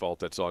 That's my fault.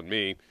 That's on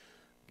me.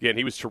 Again,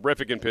 he was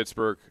terrific in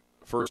Pittsburgh.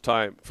 First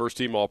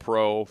team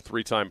All-Pro,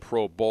 3-time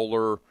Pro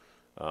Bowler,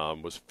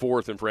 was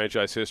 4th in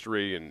franchise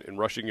history in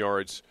rushing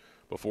yards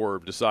before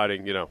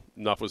deciding,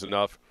 enough was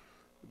enough.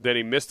 Then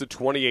he missed the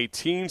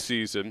 2018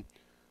 season,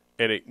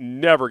 and it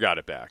never got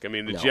it back. I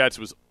mean, the Jets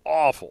was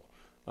awful,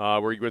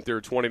 where he went there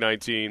in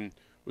 2019,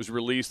 was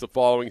released the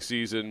following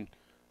season,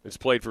 has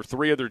played for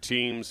 3 other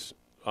teams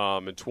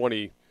in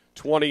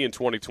 2020 and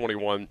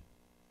 2021,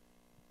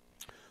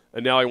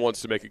 and now he wants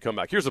to make a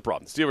comeback. Here's the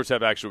problem. The Steelers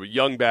have actually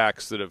young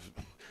backs that have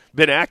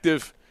been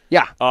active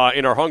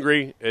and are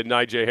hungry, and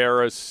Najee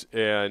Harris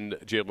and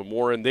Jaylen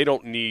Warren. They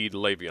don't need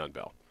Le'Veon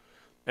Bell.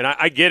 And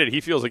I get it.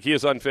 He feels like he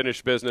has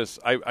unfinished business.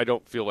 I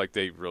don't feel like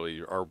they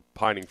really are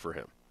pining for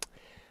him.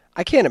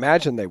 I can't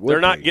imagine they would.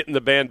 They're not getting the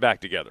band back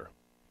together.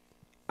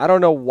 I don't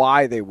know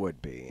why they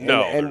would be.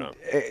 They're not.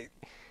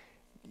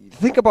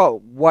 Think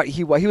about what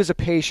he was a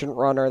patient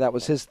runner. That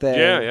was his thing.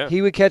 Yeah.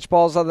 He would catch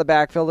balls on the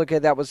backfield. Okay,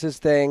 that was his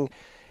thing.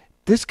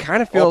 This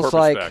kind of feels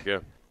like back, yeah.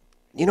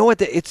 You know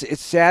what? It's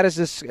sad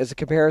as a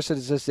comparison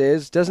as this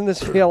is. Doesn't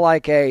this feel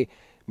like a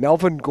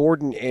Melvin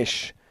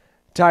Gordon-ish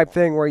type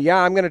thing where,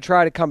 I'm going to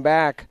try to come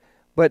back,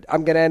 but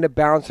I'm going to end up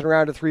bouncing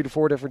around to 3 to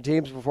 4 different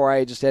teams before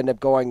I just end up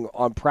going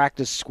on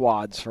practice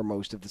squads for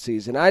most of the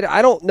season.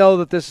 I don't know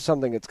that this is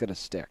something that's going to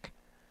stick.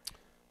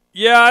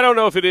 Yeah, I don't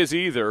know if it is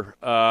either.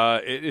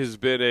 It has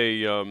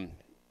been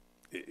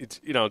it's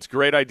a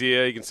great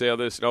idea. You can say all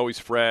this and always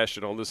fresh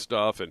and all this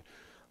stuff, and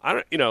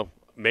I don't,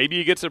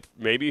 maybe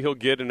he'll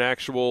get an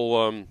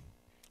actual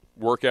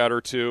workout or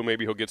two.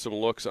 Maybe he'll get some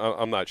looks.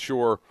 I'm not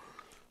sure,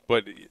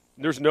 but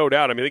there's no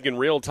doubt. I mean, I think in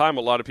real time,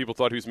 a lot of people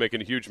thought he was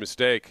making a huge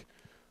mistake,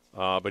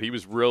 but he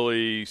was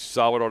really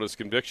solid on his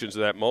convictions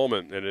at that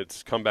moment, and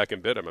it's come back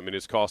and bit him. I mean,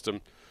 it's cost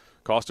him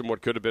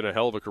what could have been a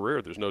hell of a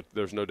career.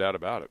 There's no doubt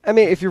about it. I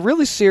mean, if you're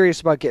really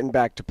serious about getting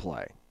back to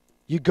play,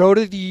 you go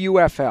to the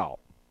UFL,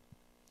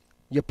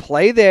 you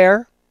play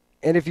there,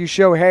 and if you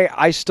show, hey,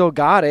 I still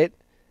got it,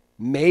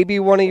 maybe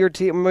one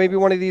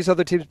of these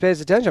other teams pays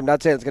attention. I'm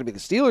not saying it's going to be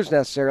the Steelers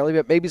necessarily,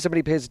 but maybe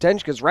somebody pays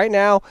attention because right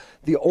now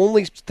the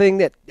only thing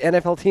that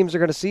NFL teams are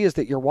going to see is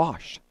that you're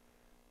washed.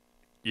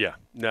 Yeah.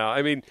 No,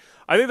 I mean,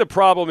 I think the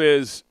problem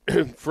is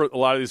for a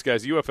lot of these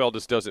guys, UFL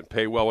just doesn't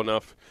pay well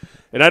enough.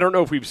 And I don't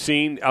know if we've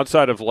seen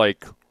outside of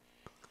I'm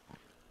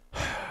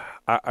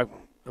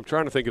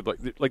trying to think of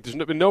like there's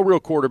been no real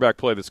quarterback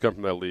play that's come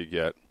from that league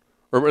yet.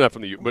 Or not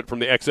from from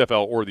the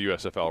XFL or the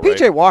USFL, right?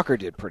 P.J. Walker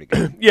did pretty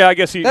good. Yeah, I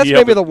guess that's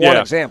maybe the one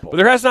example. But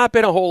there has not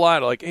been a whole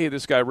lot of like, hey,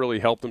 this guy really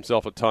helped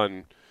himself a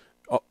ton.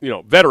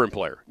 Veteran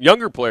player.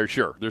 Younger player,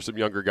 sure. There's some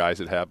younger guys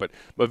that have, but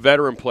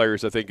veteran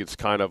players, I think it's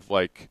kind of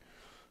like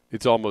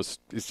it's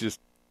just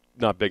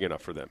not big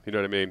enough for them. You know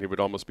what I mean? It would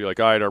almost be like,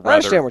 I'd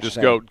rather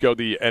just go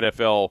the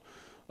NFL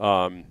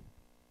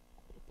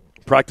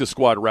practice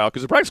squad route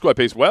because the practice squad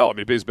pays well. I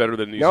mean, it pays better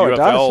than these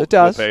UFL it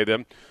does. will pay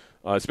them.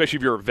 Especially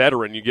if you're a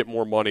veteran, you get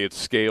more money. It's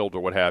scaled or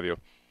what have you.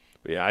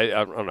 But yeah, I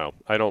don't know.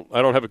 I don't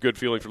have a good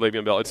feeling for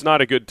Le'Veon Bell. It's not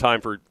a good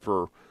time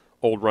for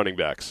old running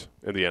backs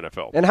in the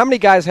NFL. And how many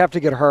guys have to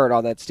get hurt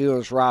on that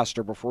Steelers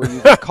roster before you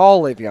can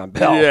call Le'Veon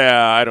Bell?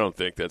 Yeah, I don't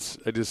think that's.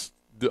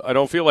 I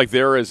don't feel like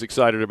they're as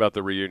excited about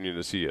the reunion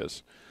as he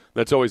is.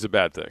 That's always a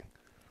bad thing.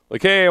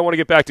 Like, hey, I want to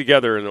get back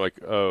together, and they're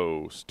like,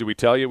 oh, do we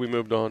tell you we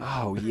moved on?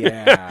 Oh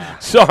yeah.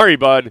 Sorry,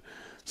 bud.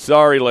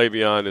 Sorry,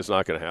 Le'Veon. It's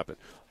not going to happen.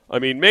 I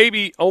mean,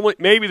 maybe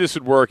this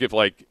would work if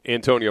like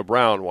Antonio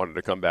Brown wanted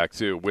to come back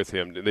too with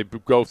him. They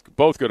both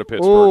go to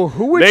Pittsburgh.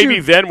 Ooh,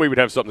 then we would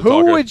have something to talk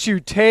about. Who would you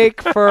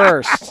take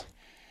first,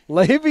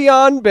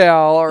 Le'Veon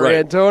Bell or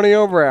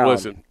Antonio Brown?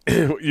 Listen,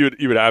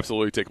 you would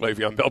absolutely take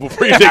Le'Veon Bell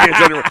before you take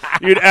Antonio Brown.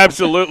 You'd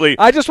absolutely.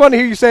 I just want to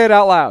hear you say it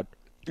out loud.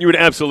 You would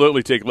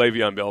absolutely take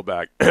Le'Veon Bell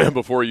back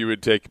before you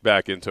would take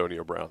back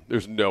Antonio Brown.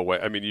 There's no way.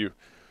 I mean,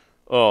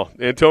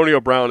 Antonio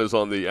Brown is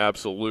on the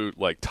absolute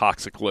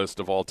toxic list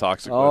of all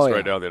toxic lists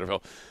right now in the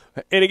NFL.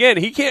 And again,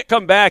 he can't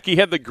come back. He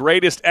had the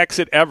greatest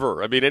exit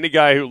ever. I mean, any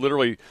guy who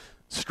literally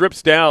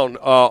strips down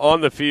on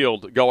the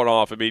field going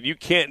off, I mean, you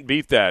can't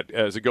beat that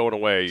as a going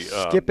away.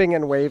 Skipping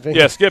and waving.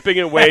 Yeah, skipping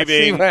and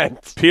waving,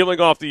 peeling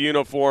off the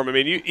uniform. I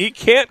mean, he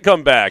can't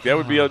come back. That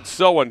would be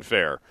so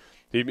unfair.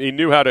 He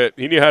knew how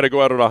to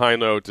go out on a high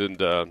note and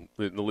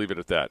leave it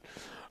at that.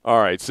 All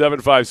right,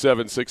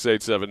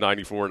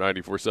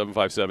 757-687-9494,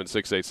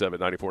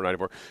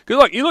 757-687-9494. Because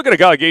look, you look at a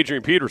guy like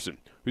Adrian Peterson,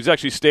 who's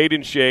actually stayed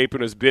in shape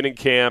and has been in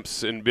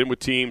camps and been with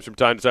teams from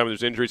time to time when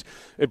there's injuries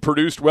and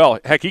produced well.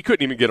 Heck, he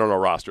couldn't even get on our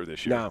roster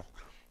this year. No.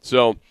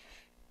 So,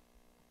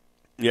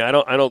 yeah,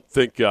 I don't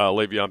think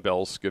Le'Veon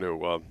Bell's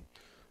going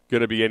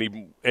to be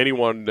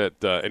anyone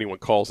that anyone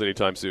calls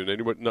anytime soon.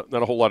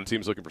 Not a whole lot of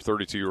teams looking for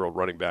 32-year-old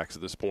running backs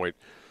at this point.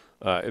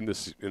 In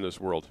this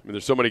world. I mean,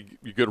 there's so many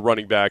good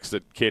running backs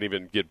that can't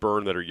even get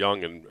burned that are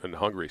young and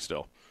hungry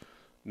still.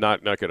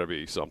 Not going to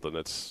be something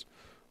that's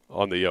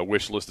on the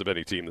wish list of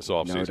any team this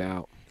offseason. No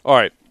doubt. All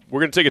right,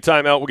 we're going to take a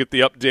timeout. We'll get the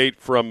update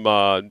from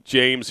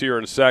James here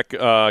in a sec.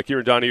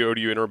 Kieran Donahue,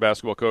 ODU interim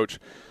basketball coach,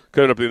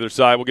 coming up the other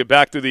side. We'll get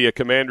back to the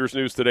Commanders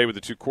news today with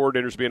the 2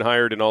 coordinators being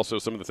hired and also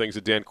some of the things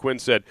that Dan Quinn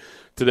said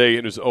today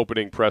in his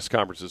opening press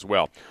conference as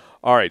well.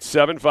 All right,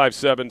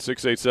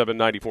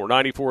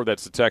 757-687-9494.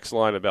 That's the text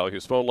line of Valley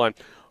Hughes phone line.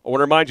 I want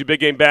to remind you,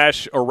 Big Game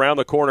Bash around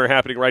the corner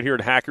happening right here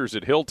at Hackers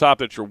at Hilltop.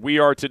 That's where we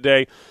are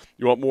today.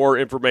 You want more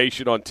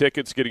information on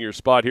tickets, getting your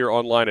spot here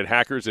online at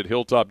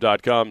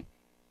hackers@hilltop.com,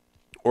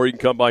 or you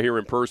can come by here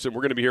in person. We're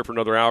going to be here for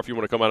another hour if you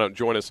want to come out and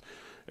join us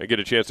and get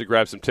a chance to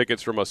grab some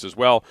tickets from us as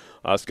well.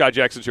 Scott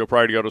Jackson Show,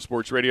 Priority Auto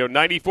Sports Radio,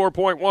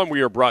 94.1.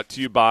 We are brought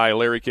to you by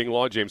Larry King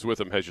Law. James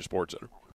Witham has your Sports Center.